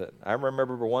blessed with it. I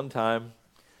remember one time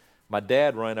my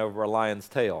dad ran over a lion's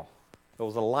tail. It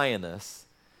was a lioness.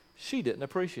 She didn't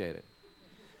appreciate it.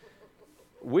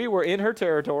 We were in her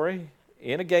territory,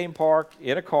 in a game park,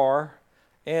 in a car,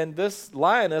 and this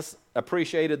lioness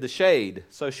appreciated the shade.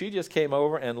 So she just came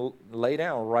over and lay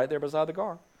down right there beside the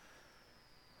car.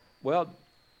 Well,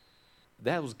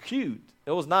 that was cute.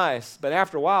 It was nice, but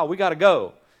after a while, we got to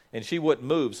go. And she wouldn't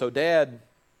move. So Dad,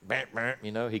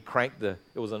 he cranked it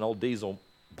was an old diesel,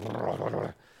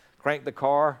 cranked the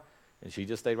car, and she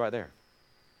just stayed right there.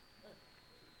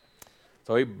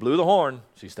 So he blew the horn.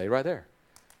 She stayed right there.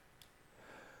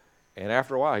 And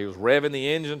after a while, he was revving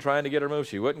the engine, trying to get her moved.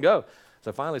 She wouldn't go.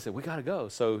 So finally he said, we got to go.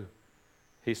 So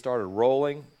he started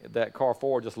rolling that car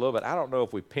forward just a little bit. I don't know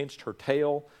if we pinched her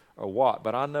tail or what,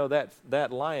 but I know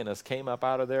that lioness came up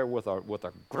out of there with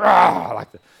a growl, like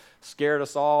scared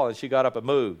us all, and she got up and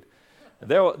moved.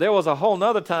 There was a whole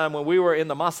nother time when we were in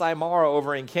the Masai Mara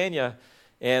over in Kenya,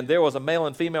 and there was a male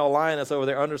and female lioness over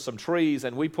there under some trees,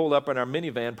 and we pulled up in our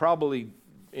minivan, probably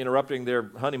interrupting their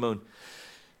honeymoon.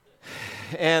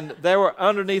 And they were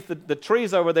underneath the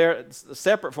trees over there,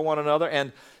 separate from one another,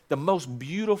 and the most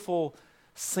beautiful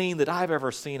scene that I've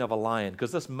ever seen of a lion,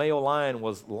 because this male lion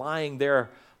was lying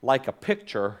there like a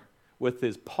picture with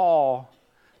his paw.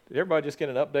 Did everybody just get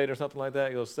an update or something like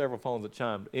that? There was several phones that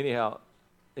chimed. Anyhow,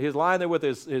 he was lying there with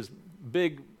his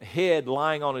big head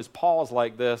lying on his paws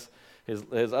like this.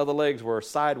 His other legs were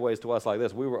sideways to us like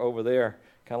this. We were over there,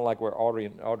 kind of like where Audrey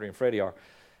and Freddie are.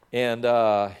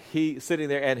 And he sitting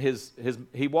there, and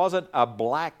he wasn't a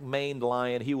black-maned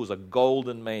lion. He was a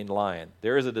golden-maned lion.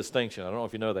 There is a distinction. I don't know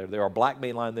if you know that. There are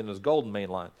black-maned lions, then there's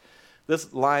golden-maned lions.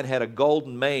 This lion had a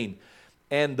golden mane,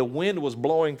 and the wind was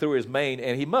blowing through his mane,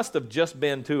 and he must have just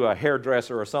been to a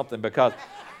hairdresser or something because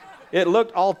it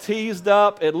looked all teased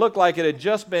up. It looked like it had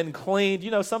just been cleaned.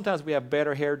 You know, sometimes we have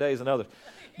better hair days than others.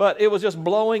 But it was just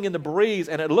blowing in the breeze,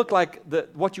 and it looked like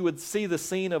what you would see the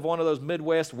scene of one of those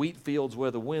Midwest wheat fields where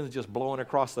the wind's just blowing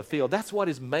across the field. That's what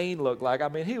his mane looked like. I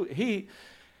mean,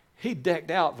 he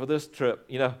decked out for this trip,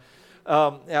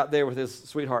 out there with his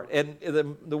sweetheart. And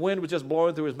the wind was just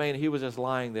blowing through his mane, and he was just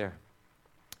lying there.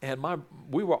 And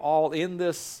we were all in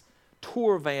this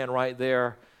tour van right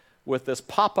there with this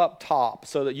pop-up top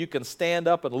so that you can stand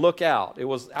up and look out. It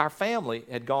was our family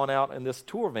had gone out in this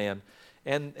tour van.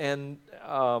 And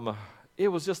it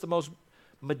was just the most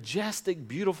majestic,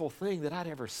 beautiful thing that I'd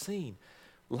ever seen,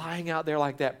 lying out there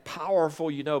like that,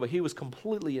 powerful, but he was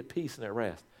completely at peace and at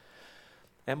rest.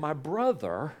 And my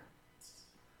brother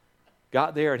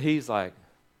got there, and he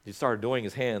started doing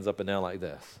his hands up and down like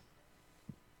this,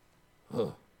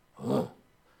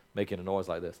 making a noise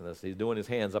like this and this. He's doing his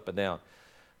hands up and down.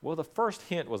 Well, the first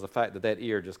hint was the fact that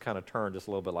ear just kind of turned just a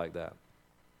little bit like that.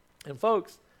 And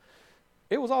folks,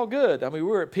 it was all good. I mean, we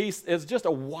were at peace. It's just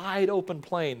a wide open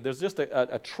plain. There's just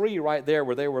a tree right there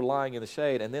where they were lying in the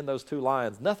shade, and then those two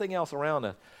lions, nothing else around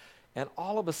us. And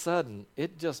all of a sudden,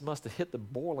 it just must have hit the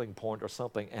boiling point or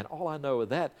something. And all I know is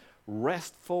that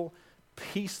restful,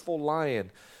 peaceful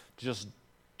lion just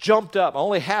jumped up,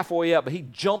 only halfway up, but he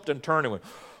jumped and turned and went,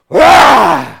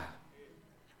 "Rah!"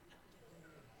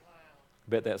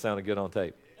 Bet that sounded good on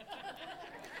tape.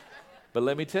 But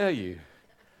let me tell you,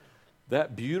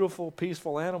 that beautiful,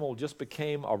 peaceful animal just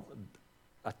became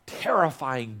a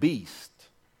terrifying beast.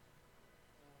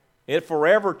 It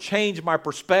forever changed my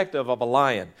perspective of a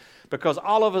lion, because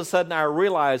all of a sudden I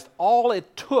realized all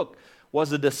it took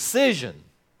was a decision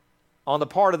on the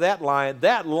part of that lion.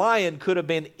 That lion could have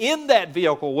been in that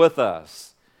vehicle with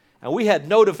us, and we had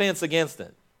no defense against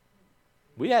it.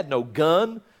 We had no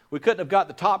gun. We couldn't have got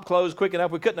the top closed quick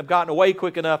enough. We couldn't have gotten away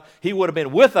quick enough. He would have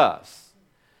been with us.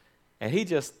 And he's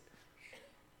the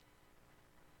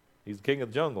king of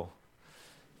the jungle.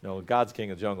 No, God's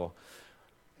king of the jungle.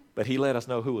 But he let us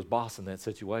know who was boss in that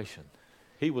situation.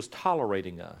 He was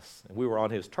tolerating us, and we were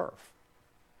on his turf.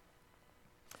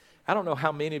 I don't know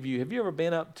how many of you, have you ever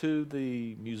been up to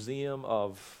the Museum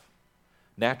of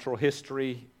Natural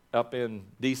History up in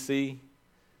D.C.?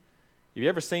 Have you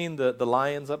ever seen the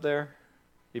lions up there?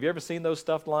 Have you ever seen those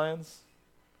stuffed lions?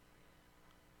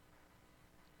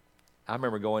 I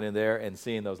remember going in there and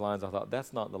seeing those lions. I thought,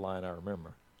 that's not the lion I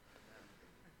remember,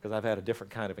 because I've had a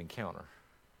different kind of encounter.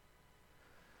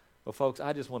 Well, folks,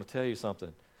 I just want to tell you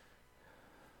something.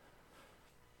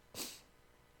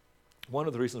 One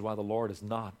of the reasons why the Lord is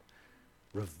not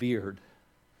revered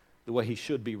the way he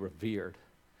should be revered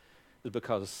is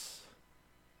because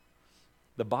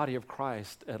the body of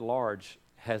Christ at large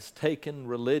has taken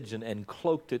religion and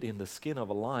cloaked it in the skin of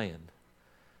a lion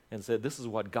and said, this is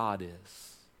what God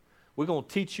is. We're going to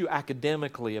teach you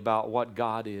academically about what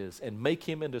God is and make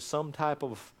him into some type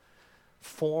of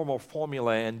form or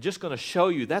formula and just going to show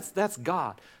you that's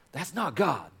God. That's not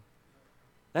God.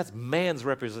 That's man's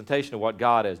representation of what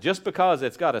God is. Just because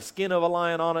it's got a skin of a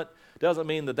lion on it doesn't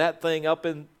mean that thing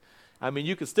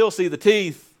you can still see the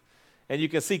teeth and you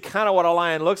can see kind of what a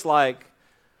lion looks like,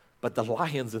 but the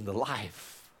lion's in the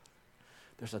life.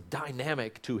 There's a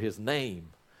dynamic to his name.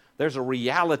 There's a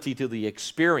reality to the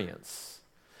experience.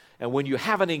 And when you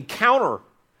have an encounter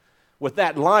with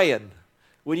that lion,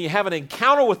 when you have an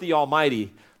encounter with the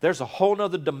Almighty, there's a whole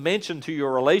nother dimension to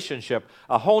your relationship,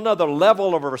 a whole nother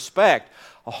level of respect,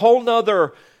 a whole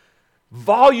nother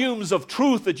volumes of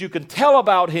truth that you can tell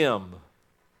about him.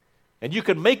 And you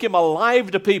can make him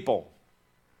alive to people.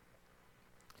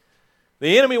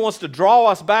 The enemy wants to draw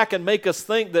us back and make us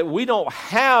think that we don't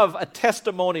have a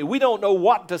testimony. We don't know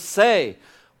what to say.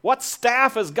 What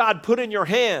staff has God put in your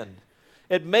hand?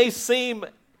 It may seem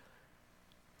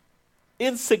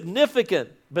insignificant,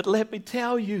 but let me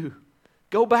tell you,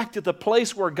 go back to the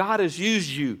place where God has used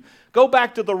you. Go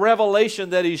back to the revelation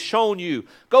that he's shown you.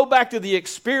 Go back to the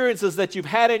experiences that you've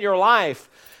had in your life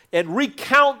and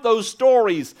recount those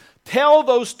stories. Tell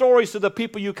those stories to the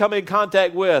people you come in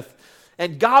contact with,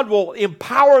 and God will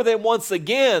empower them once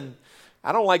again.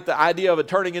 I don't like the idea of it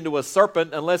turning into a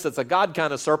serpent unless it's a God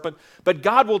kind of serpent, but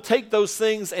God will take those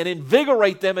things and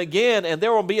invigorate them again, and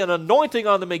there will be an anointing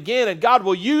on them again, and God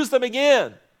will use them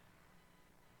again.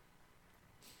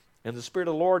 And the Spirit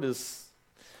of the Lord is,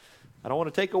 I don't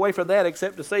want to take away from that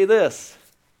except to say this.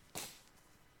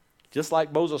 Just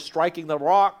like Moses striking the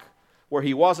rock where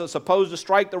he wasn't supposed to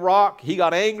strike the rock, he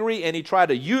got angry and he tried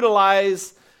to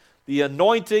utilize the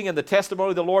anointing and the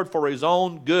testimony of the Lord for his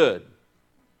own good.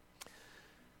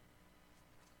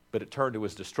 But it turned to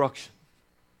his destruction.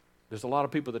 There's a lot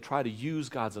of people that try to use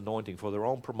God's anointing for their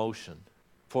own promotion,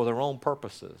 for their own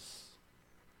purposes.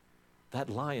 That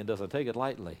lion doesn't take it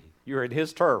lightly. You're in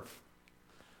his turf.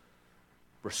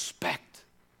 Respect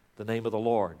the name of the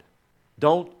Lord.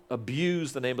 Don't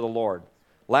abuse the name of the Lord.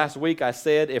 Last week I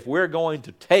said if we're going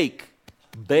to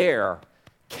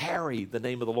carry the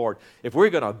name of the Lord, if we're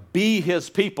going to be his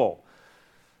people,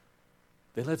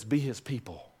 then let's be his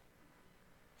people.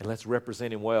 And let's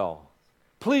represent him well.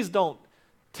 Please don't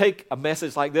take a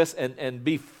message like this and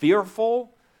be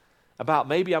fearful about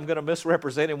maybe I'm going to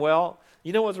misrepresent him well.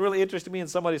 You know what's really interesting to me, and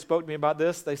somebody spoke to me about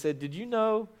this? They said, did you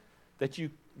know that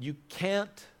you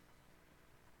can't,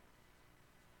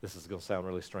 this is going to sound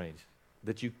really strange,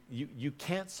 that you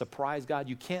can't surprise God,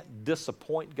 you can't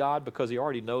disappoint God because he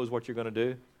already knows what you're going to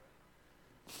do?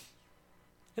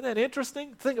 Isn't that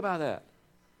interesting? Think about that.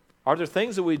 Are there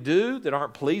things that we do that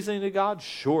aren't pleasing to God?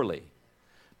 Surely.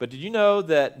 But did you know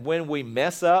that when we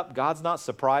mess up, God's not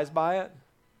surprised by it?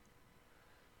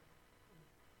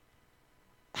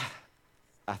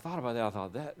 I thought about that. I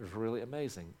thought, that is really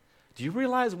amazing. Do you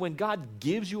realize when God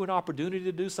gives you an opportunity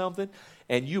to do something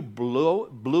and you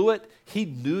blew it, he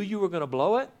knew you were going to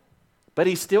blow it, but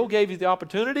he still gave you the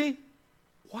opportunity?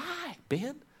 Why,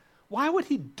 Ben? Why would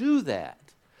he do that?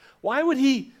 Why would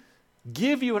he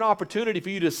give you an opportunity for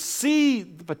you to see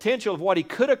the potential of what he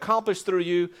could accomplish through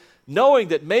you, knowing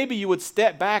that maybe you would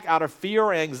step back out of fear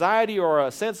or anxiety or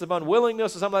a sense of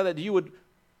unwillingness or something like that, you would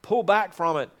pull back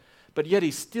from it, but yet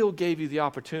he still gave you the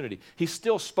opportunity. He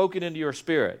still spoke it into your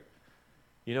spirit.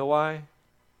 You know why?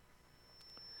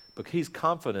 Because he's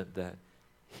confident that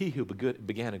he who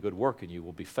began a good work in you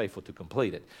will be faithful to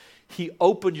complete it. He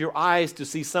opened your eyes to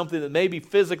see something that maybe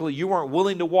physically you weren't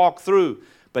willing to walk through,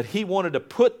 but he wanted to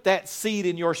put that seed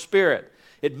in your spirit.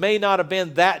 It may not have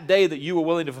been that day that you were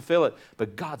willing to fulfill it,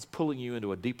 but God's pulling you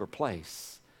into a deeper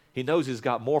place. He knows he's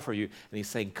got more for you, and he's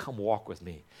saying, come walk with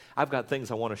me. I've got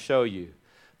things I want to show you.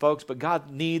 Folks, but God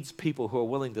needs people who are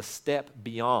willing to step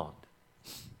beyond.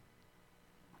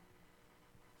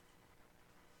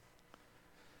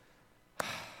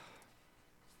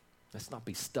 Let's not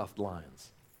be stuffed lions.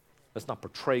 Let's not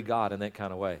portray God in that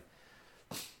kind of way.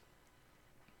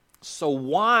 So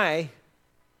why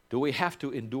do we have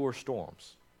to endure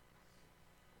storms?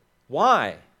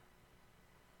 Why?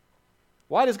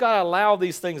 Why does God allow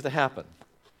these things to happen?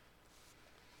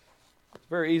 It's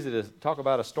very easy to talk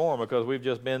about a storm because we've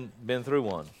just been through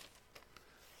one.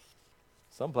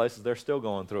 Some places they're still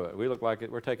going through it. We look like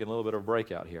we're taking a little bit of a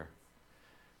break out here.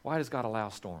 Why does God allow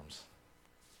storms?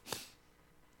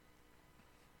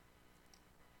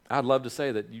 I'd love to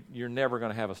say that you're never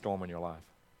going to have a storm in your life.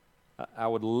 I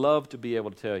would love to be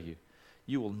able to tell you,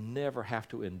 you will never have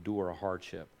to endure a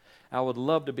hardship. I would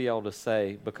love to be able to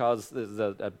say, because there's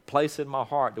a place in my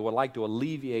heart that would like to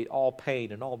alleviate all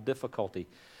pain and all difficulty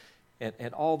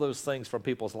and all those things from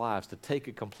people's lives, to take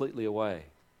it completely away.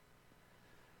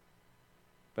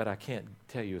 But I can't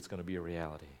tell you it's going to be a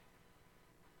reality.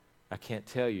 I can't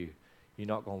tell you you're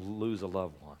not going to lose a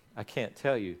loved one. I can't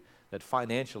tell you that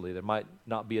financially there might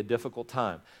not be a difficult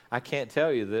time. I can't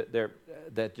tell you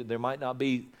that there might not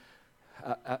be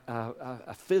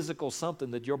a physical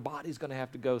something that your body's going to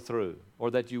have to go through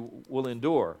or that you will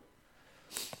endure.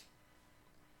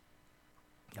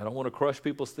 I don't want to crush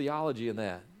people's theology in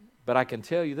that, but I can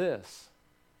tell you this.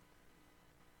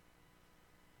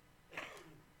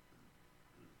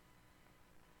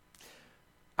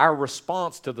 Our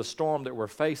response to the storm that we're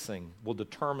facing will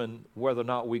determine whether or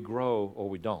not we grow or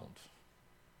we don't.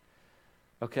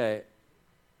 Okay,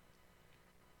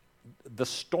 the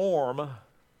storm,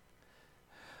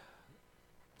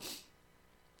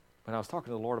 when I was talking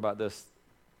to the Lord about this,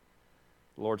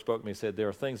 the Lord spoke to me and said, there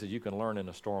are things that you can learn in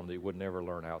a storm that you would never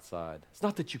learn outside. It's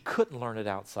not that you couldn't learn it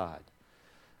outside,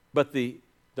 but the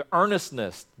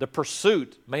earnestness, the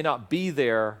pursuit may not be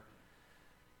there.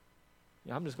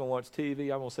 I'm just going to watch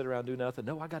TV. I'm going to sit around and do nothing.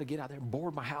 No, I got to get out there and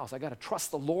board my house. I got to trust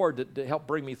the Lord to help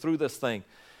bring me through this thing.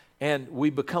 And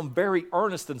we become very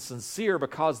earnest and sincere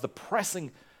because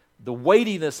the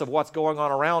weightiness of what's going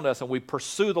on around us, and we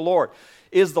pursue the Lord.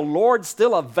 Is the Lord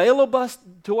still available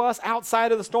to us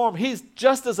outside of the storm? He's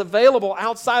just as available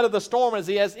outside of the storm as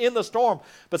he is in the storm.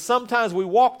 But sometimes we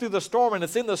walk through the storm, and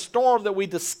it's in the storm that we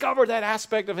discover that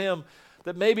aspect of him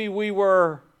that maybe we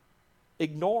were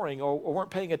ignoring or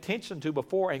weren't paying attention to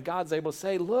before, and God's able to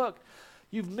say, look,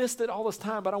 you've missed it all this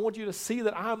time, but I want you to see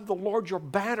that I'm the Lord your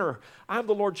banner. I'm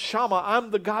the Lord Shammah.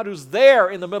 I'm the God who's there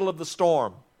in the middle of the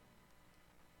storm.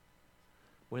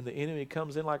 When the enemy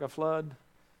comes in like a flood,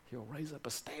 he'll raise up a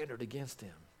standard against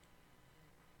him.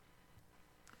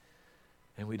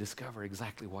 And we discover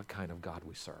exactly what kind of God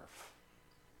we serve.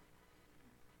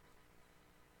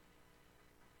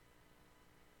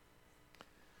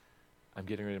 I'm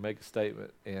getting ready to make a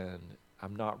statement, and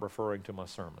I'm not referring to my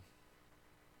sermon.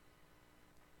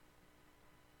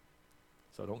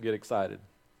 So don't get excited,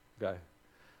 okay?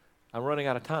 I'm running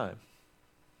out of time.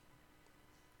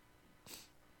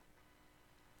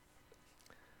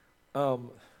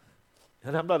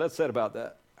 And I'm not upset about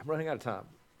that. I'm running out of time,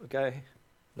 okay?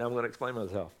 Now I'm going to explain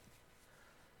myself.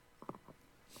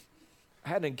 I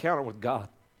had an encounter with God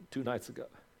 2 nights ago.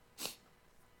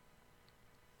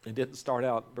 It didn't start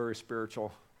out very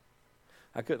spiritual.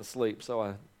 I couldn't sleep, so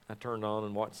I turned on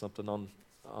and watched something on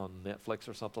Netflix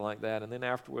or something like that. And then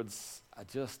afterwards, I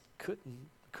just couldn't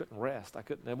rest.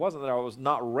 It wasn't that I was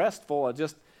not restful.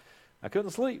 I couldn't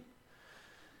sleep.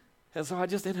 And so I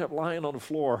just ended up lying on the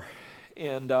floor.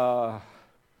 And I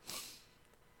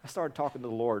started talking to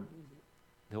the Lord.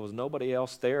 There was nobody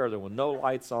else there. There were no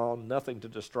lights on, nothing to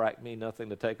distract me, nothing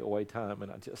to take away time.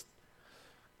 And I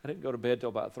didn't go to bed till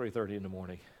about 3:30 in the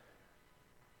morning.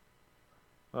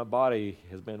 My body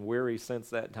has been weary since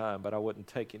that time, but I wouldn't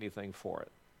take anything for it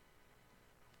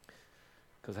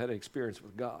because I had an experience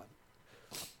with God.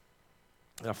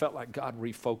 And I felt like God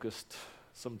refocused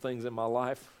some things in my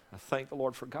life. I thank the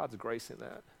Lord for God's grace in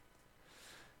that.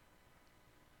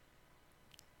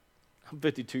 I'm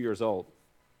 52 years old.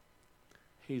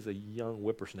 He's a young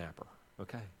whippersnapper,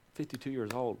 okay? 52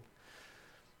 years old.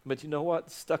 But you know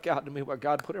what stuck out to me, what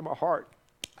God put in my heart?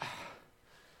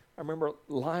 I remember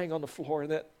lying on the floor in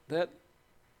that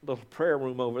little prayer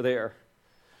room over there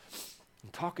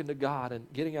and talking to God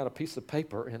and getting out a piece of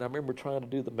paper, and I remember trying to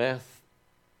do the math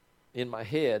in my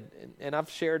head. And I've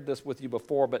shared this with you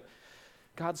before, but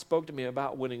God spoke to me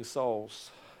about winning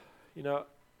souls. You know,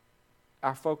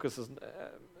 our focus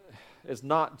is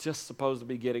not just supposed to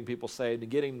be getting people saved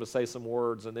and getting them to say some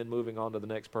words and then moving on to the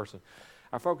next person.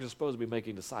 Our focus is supposed to be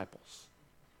making disciples.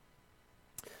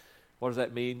 What does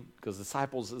that mean? Because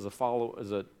disciples is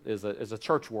a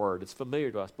church word. It's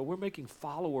familiar to us, but we're making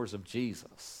followers of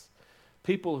Jesus.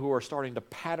 People who are starting to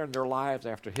pattern their lives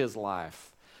after his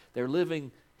life. They're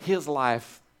living his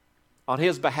life on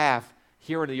his behalf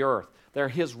here on the earth. They're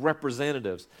his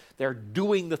representatives. They're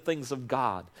doing the things of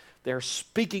God. They're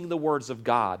speaking the words of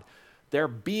God. They're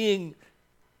being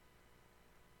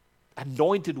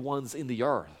anointed ones in the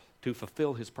earth to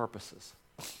fulfill His purposes.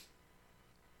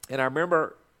 And I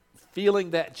remember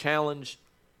feeling that challenge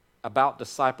about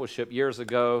discipleship years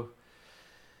ago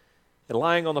and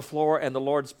lying on the floor, and the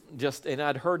Lord's just, and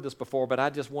I'd heard this before, but I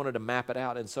just wanted to map it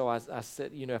out. And so I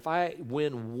said, if I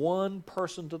win one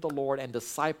person to the Lord and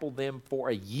disciple them for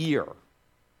a year,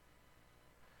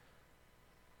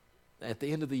 at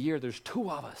the end of the year, there's 2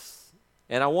 of us.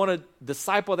 And I want to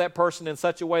disciple that person in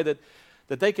such a way that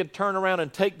they can turn around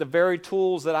and take the very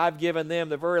tools that I've given them,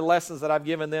 the very lessons that I've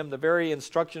given them, the very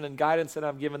instruction and guidance that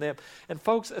I've given them. And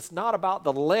folks, it's not about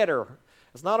the letter.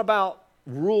 It's not about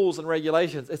rules and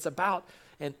regulations. It's about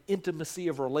an intimacy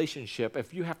of relationship.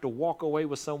 If you have to walk away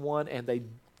with someone and they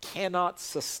cannot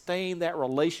sustain that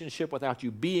relationship without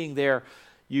you being there,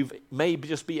 you may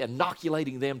just be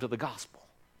inoculating them to the gospel.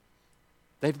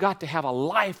 They've got to have a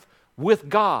life with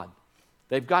God.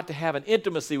 They've got to have an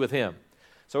intimacy with Him.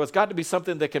 So it's got to be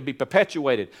something that can be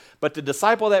perpetuated. But to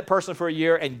disciple that person for a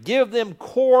year and give them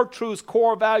core truths,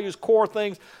 core values, core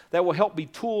things that will help be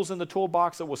tools in the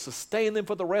toolbox that will sustain them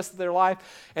for the rest of their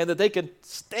life, and that they can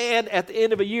stand at the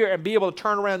end of a year and be able to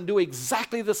turn around and do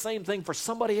exactly the same thing for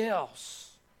somebody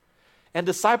else and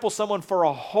disciple someone for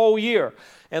a whole year.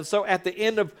 And so at the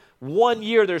end of 1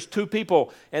 year, there's 2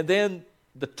 people, and then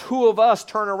the 2 of us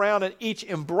turn around and each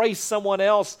embrace someone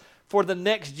else for the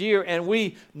next year, and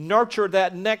we nurture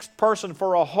that next person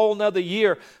for a whole nother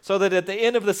year, so that at the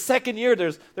end of the 2nd year,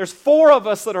 there's 4 of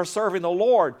us that are serving the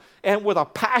Lord, and with a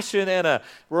passion and a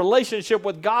relationship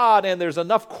with God, and there's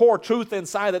enough core truth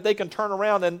inside that they can turn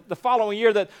around, and the following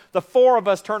year that the 4 of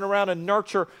us turn around and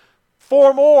nurture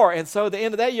 4 more, and so at the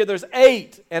end of that year, there's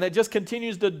 8, and it just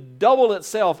continues to double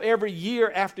itself every year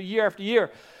after year after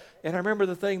year. And I remember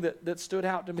the thing that stood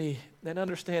out to me, and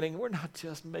understanding we're not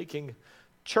just making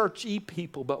churchy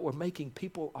people, but we're making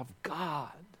people of God.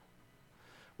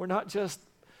 We're not just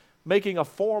making a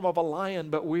form of a lion,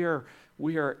 but we are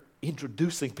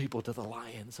introducing people to the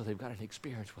lion so they've got an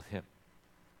experience with Him.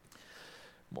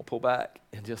 I'm going to pull back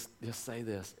and just say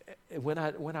this. When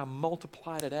I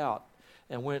multiplied it out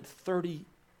and went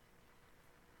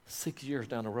 36 years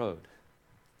down the road,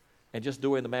 and just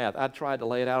doing the math, I tried to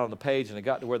lay it out on the page, and it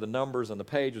got to where the numbers on the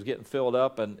page was getting filled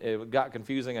up, and it got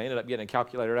confusing. I ended up getting a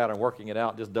calculator out and working it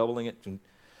out, just doubling it. And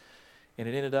it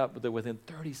ended up that within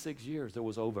 36 years, there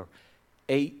was over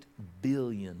 8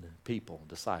 billion people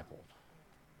discipled.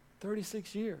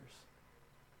 36 years.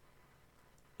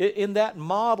 In that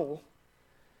model,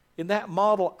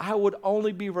 I would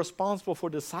only be responsible for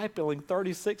discipling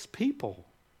 36 people.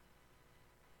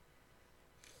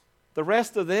 The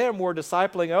rest of them were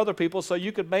discipling other people so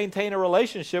you could maintain a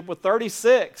relationship with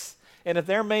 36. And if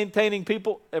they're maintaining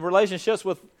relationships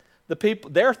with the people,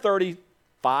 they're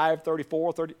 35,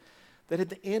 34, 30, that at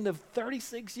the end of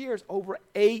 36 years, over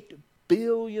 8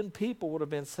 billion people would have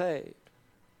been saved.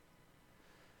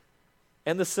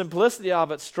 And the simplicity of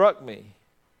it struck me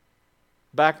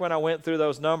back when I went through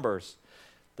those numbers.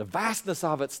 The vastness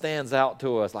of it stands out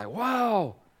to us like,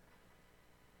 wow,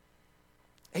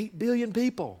 8 billion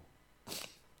people.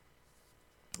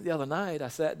 The other night, I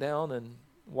sat down, and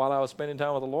while I was spending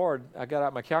time with the Lord, I got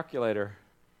out my calculator.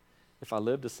 If I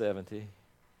live to 70,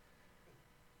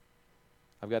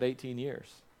 I've got 18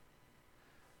 years.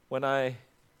 When I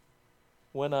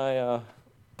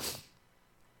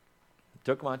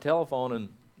took my telephone and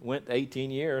went 18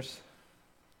 years,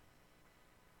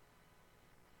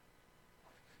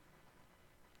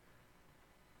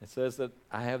 it says that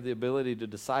I have the ability to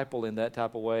disciple in that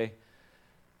type of way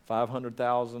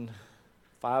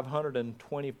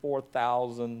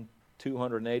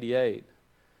 524,288.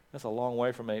 That's a long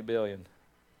way from 8 billion.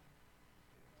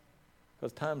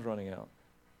 Because time's running out.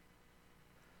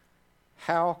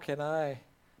 How can I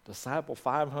disciple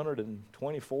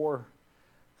 524?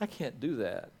 I can't do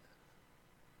that.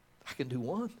 I can do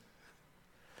 1.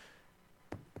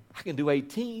 I can do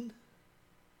 18.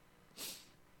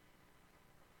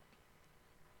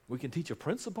 We can teach a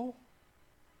principle.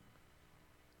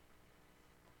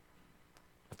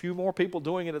 A few more people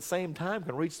doing it at the same time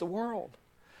can reach the world.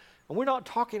 And we're not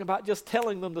talking about just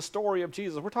telling them the story of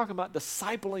Jesus. We're talking about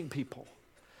discipling people.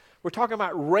 We're talking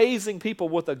about raising people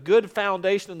with a good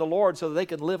foundation in the Lord so that they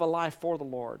can live a life for the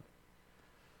Lord.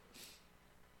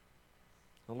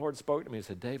 The Lord spoke to me and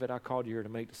said, David, I called you here to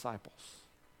make disciples.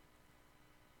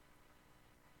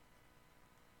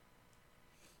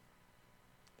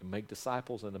 To make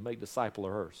disciples and to make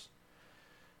disciplers.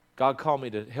 God called me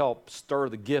to help stir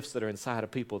the gifts that are inside of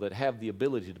people that have the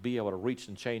ability to be able to reach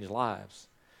and change lives.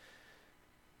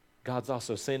 God's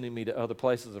also sending me to other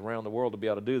places around the world to be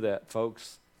able to do that,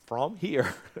 folks. From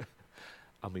here,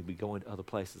 I'm going to be going to other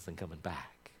places and coming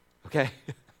back. Okay?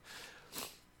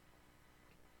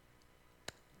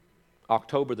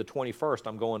 October the 21st,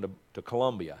 I'm going to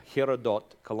Colombia, Hirodot,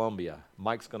 Colombia.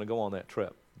 Mike's going to go on that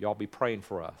trip. Y'all be praying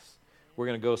for us. We're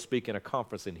going to go speak in a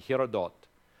conference in Hirodot,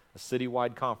 a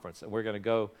citywide conference, and we're going to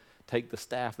go take the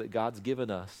staff that God's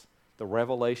given us, the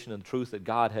revelation and truth that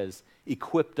God has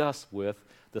equipped us with,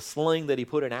 the sling that he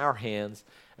put in our hands,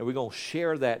 and we're going to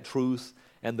share that truth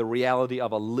and the reality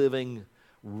of a living,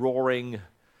 roaring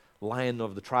lion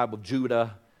of the tribe of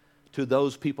Judah to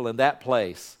those people in that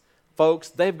place. Folks,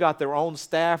 they've got their own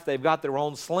staff, they've got their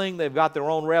own sling, they've got their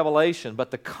own revelation,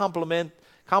 but the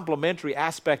complementary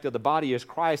aspect of the body of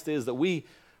Christ is that we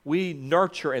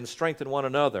nurture and strengthen one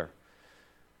another.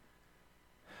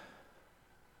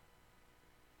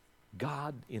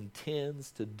 God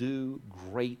intends to do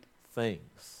great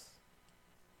things.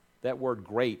 That word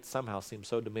great somehow seems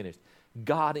so diminished.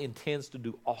 God intends to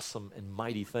do awesome and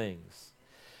mighty things,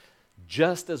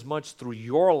 just as much through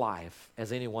your life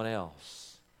as anyone else.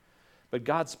 But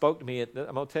God spoke to me, and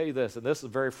I'm going to tell you this, and this is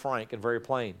very frank and very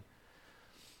plain.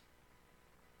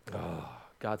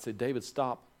 God said, David,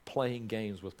 stop playing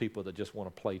games with people that just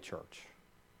want to play church.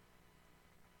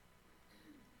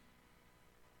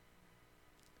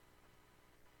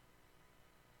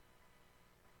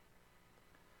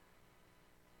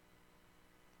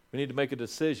 We need to make a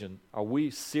decision. Are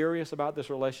we serious about this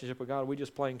relationship with God? Or are we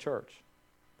just playing church?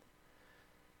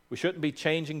 We shouldn't be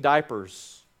changing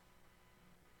diapers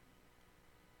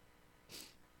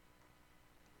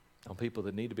on people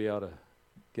that need to be able to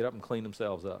get up and clean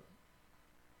themselves up.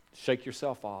 Shake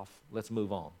yourself off. Let's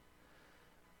move on.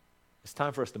 It's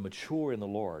time for us to mature in the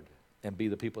Lord and be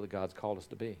the people that God's called us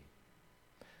to be.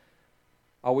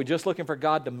 Are we just looking for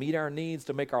God to meet our needs,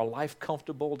 to make our life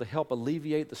comfortable, to help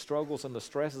alleviate the struggles and the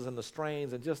stresses and the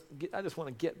strains, and I just want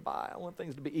to get by, I want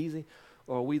things to be easy?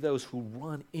 Or are we those who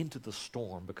run into the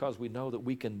storm because we know that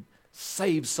we can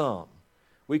save some?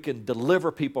 We can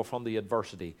deliver people from the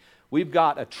adversity. We've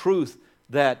got a truth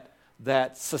that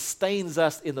sustains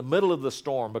us in the middle of the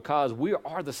storm because we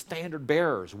are the standard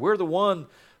bearers. We're the one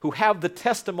who have the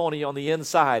testimony on the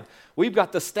inside. We've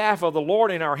got the staff of the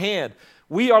Lord in our hand.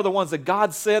 We are the ones that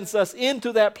God sends us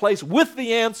into that place with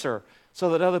the answer so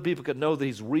that other people can know that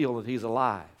he's real and he's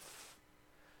alive.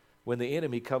 When the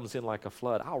enemy comes in like a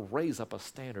flood, I'll raise up a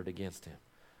standard against him.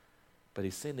 But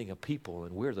he's sending a people,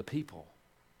 and we're the people.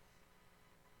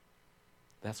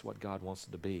 That's what God wants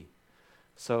us to be.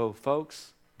 So,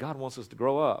 folks, God wants us to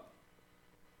grow up.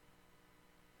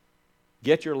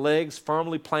 Get your legs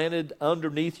firmly planted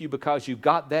underneath you because you've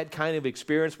got that kind of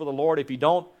experience with the Lord. If you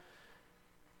don't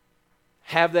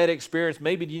have that experience,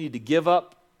 maybe you need to give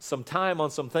up some time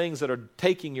on some things that are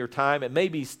taking your time. It may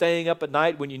be staying up at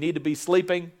night when you need to be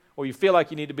sleeping, or you feel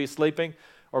like you need to be sleeping,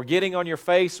 or getting on your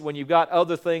face when you've got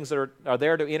other things that are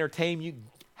there to entertain you.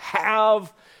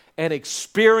 Have an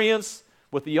experience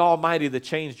with the Almighty that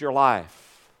changed your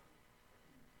life.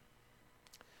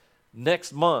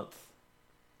 Next month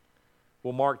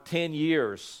will mark 10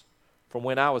 years from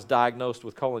when I was diagnosed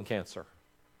with colon cancer.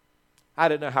 I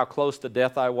didn't know how close to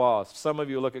death I was. Some of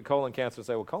you look at colon cancer and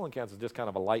say, well, colon cancer is just kind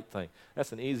of a light thing.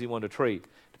 That's an easy one to treat.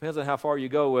 Depends on how far you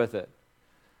go with it.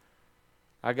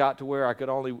 I got to where I could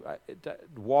only,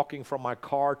 walking from my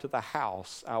car to the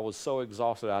house, I was so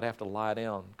exhausted I'd have to lie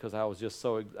down because I was just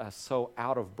so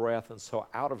out of breath and so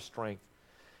out of strength.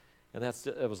 And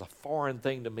it was a foreign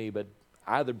thing to me, but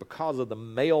either because of the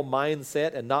male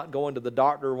mindset and not going to the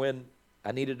doctor when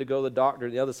I needed to go to the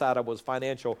doctor, the other side of it was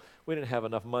financial. We didn't have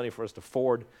enough money for us to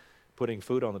afford putting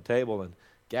food on the table and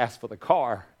gas for the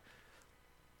car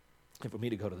and for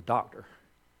me to go to the doctor.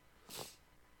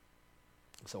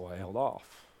 So I held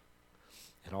off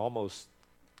and almost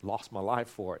lost my life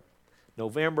for it.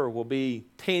 November will be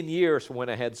 10 years from when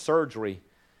I had surgery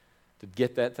to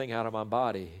get that thing out of my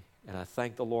body. And I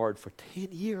thank the Lord for 10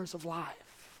 years of life.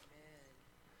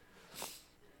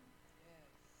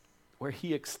 Where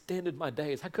he extended my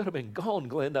days. I could have been gone,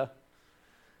 Glenda.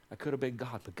 I could have been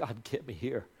gone, but God kept me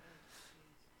here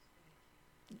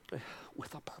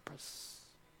with a purpose.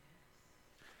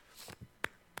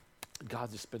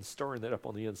 God's just been stirring that up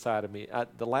on the inside of me.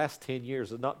 The last 10 years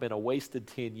has not been a wasted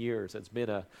 10 years. It's been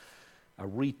a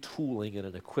retooling and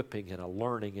an equipping and a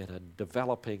learning and a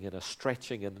developing and a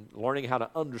stretching and learning how to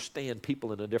understand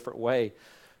people in a different way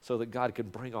so that God can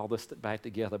bring all this back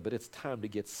together. But it's time to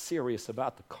get serious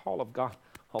about the call of God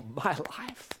on my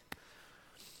life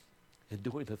and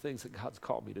doing the things that God's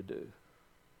called me to do.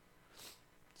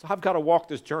 So I've got to walk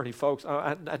this journey, folks.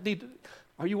 I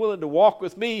Are you willing to walk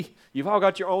with me? You've all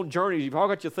got your own journeys. You've all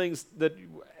got your things that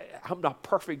I'm not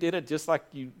perfect in it, just like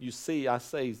you see I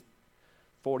say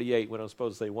 48 when I'm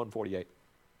supposed to say 148.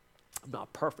 I'm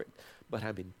not perfect, but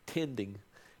I'm intending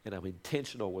and I'm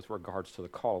intentional with regards to the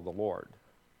call of the Lord.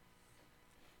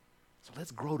 So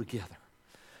let's grow together.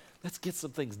 Let's get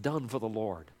some things done for the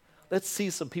Lord. Let's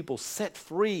see some people set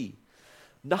free.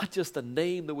 Not just a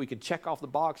name that we can check off the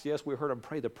box. Yes, we heard them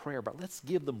pray the prayer, but let's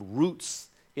give them roots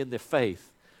in their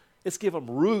faith. Let's give them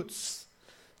roots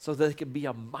so that they can be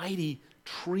a mighty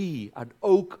tree, an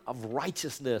oak of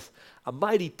righteousness, a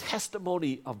mighty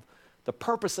testimony of the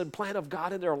purpose and plan of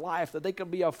God in their life, that they can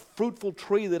be a fruitful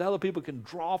tree that other people can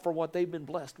draw from what they've been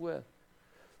blessed with.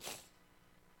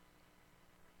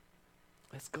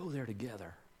 Let's go there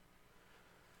together.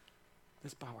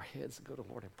 Let's bow our heads and go to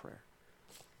the Lord in prayer.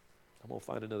 I'm going to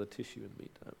find another tissue in the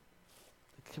meantime.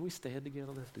 Can we stand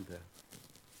together? Let's do that.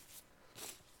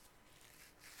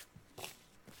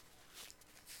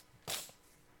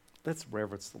 Let's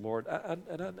reverence the Lord.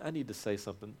 I need to say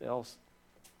something else.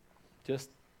 Just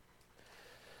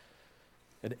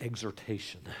an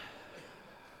exhortation,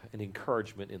 an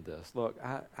encouragement in this. Look,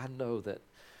 I know that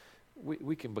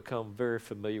we can become very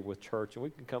familiar with church, and we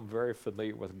can become very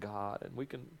familiar with God, and we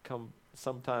can come,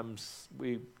 sometimes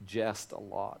we jest a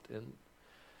lot. And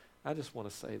I just want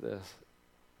to say this.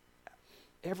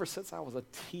 Ever since I was a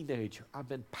teenager, I've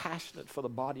been passionate for the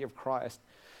body of Christ,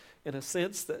 in a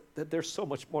sense that there's so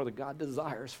much more that God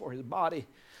desires for his body.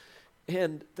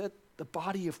 And that the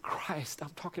body of Christ, I'm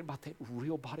talking about the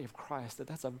real body of Christ,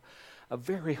 that's a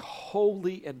very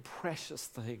holy and precious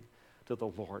thing to the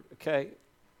Lord, okay?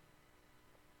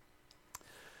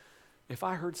 If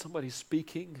I heard somebody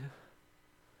speaking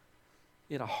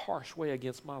in a harsh way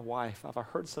against my wife, if I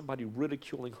heard somebody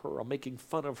ridiculing her or making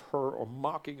fun of her or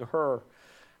mocking her,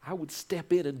 I would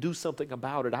step in and do something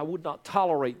about it. I would not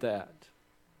tolerate that.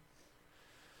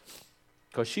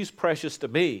 Because she's precious to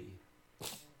me.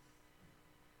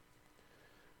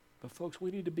 But folks, we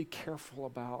need to be careful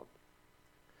about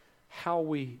how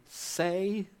we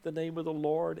say the name of the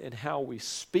Lord and how we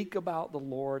speak about the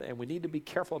Lord, and we need to be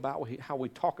careful about how we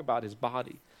talk about his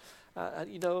body. I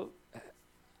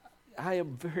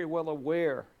am very well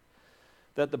aware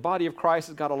that the body of Christ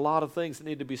has got a lot of things that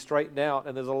need to be straightened out,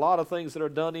 and there's a lot of things that are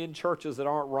done in churches that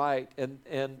aren't right.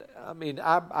 And I mean,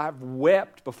 I've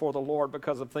wept before the Lord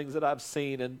because of things that I've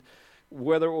seen, and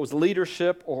whether it was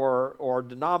leadership or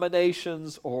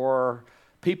denominations or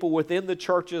people within the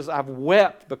churches, I've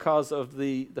wept because of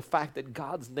the fact that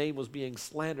God's name was being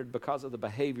slandered because of the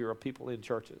behavior of people in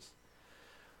churches.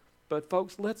 But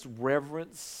folks, let's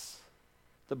reverence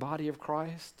the body of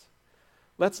Christ.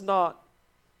 Let's not.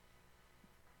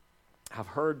 I've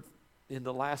heard in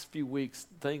the last few weeks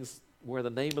things where the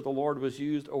name of the Lord was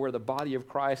used or where the body of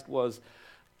Christ was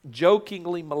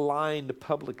jokingly maligned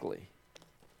publicly.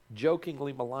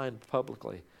 Jokingly maligned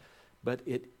publicly. But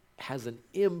it has an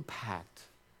impact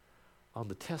on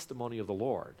the testimony of the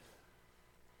Lord.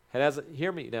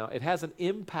 Hear me now. It has an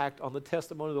impact on the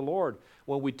testimony of the Lord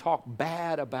when we talk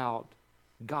bad about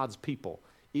God's people,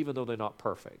 even though they're not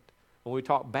perfect. When we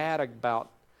talk bad about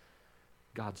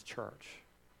God's church.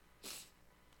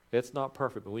 It's not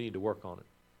perfect, but we need to work on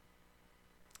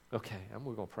it. Okay,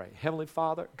 we're going to pray. Heavenly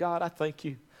Father, God, I thank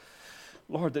you,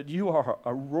 Lord, that you are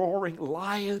a roaring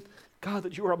lion. God,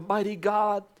 that you are a mighty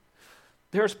God.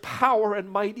 There's power and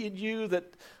might in you that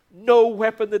no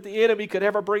weapon that the enemy could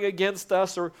ever bring against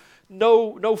us, or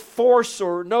no force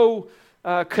or no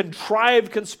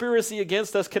contrived conspiracy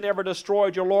against us can ever destroy,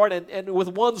 dear Lord. And with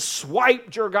one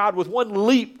swipe, dear God, with one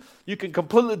leap, you can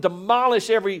completely demolish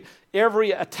every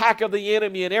attack of the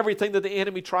enemy and everything that the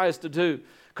enemy tries to do,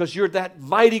 because you're that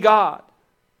mighty God.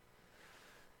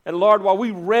 And Lord, while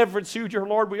we reverence you, dear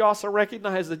Lord, we also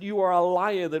recognize that you are a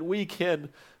lion that we can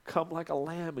come like a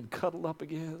lamb and cuddle up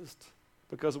against,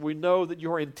 because we know that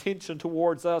your intention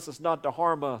towards us is not to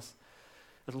harm us,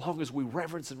 as long as we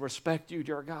reverence and respect you,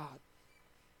 dear God.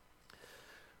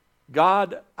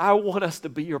 God, I want us to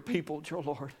be your people, dear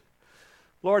Lord.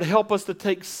 Lord, help us to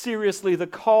take seriously the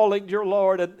calling, dear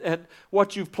Lord, and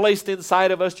what you've placed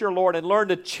inside of us, dear Lord, and learn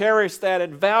to cherish that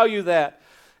and value that.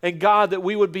 And God, that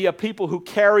we would be a people who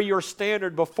carry your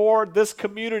standard before this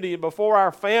community and before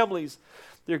our families,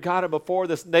 dear God, and before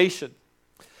this nation.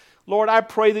 Lord, I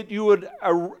pray that you would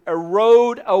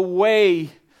erode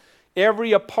away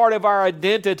every part of our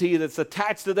identity that's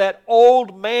attached to that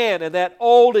old man and that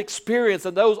old experience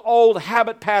and those old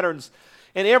habit patterns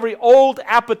and every old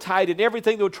appetite and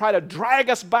everything that would try to drag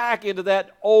us back into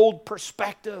that old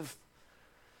perspective.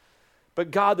 but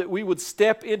God, that we would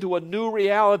step into a new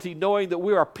reality knowing that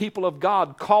we are people of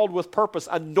God, called with purpose,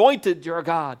 anointed, dear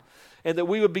God, and that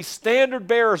we would be standard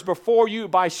bearers before you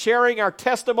by sharing our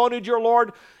testimony, dear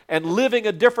Lord, and living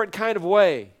a different kind of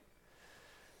way.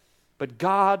 But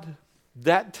God,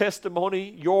 that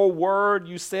testimony, your word,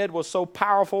 you said, was so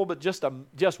powerful, but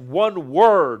just one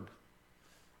word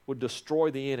would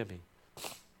destroy the enemy.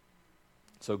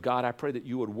 So God, I pray that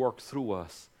you would work through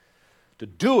us to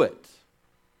do it,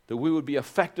 that we would be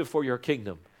effective for your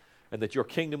kingdom, and that your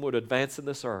kingdom would advance in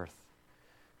this earth.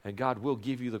 And God, we'll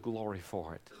give you the glory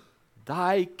for it.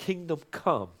 Thy kingdom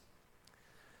come.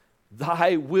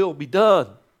 Thy will be done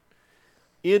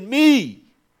in me,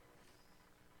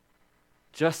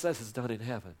 just as it's done in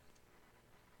heaven.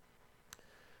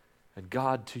 And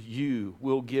God, to you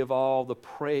will give all the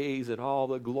praise and all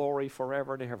the glory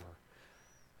forever and ever.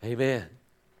 Amen.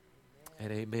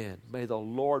 And amen. May the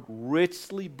Lord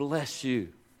richly bless you.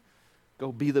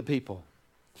 Go be the people.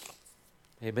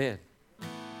 Amen.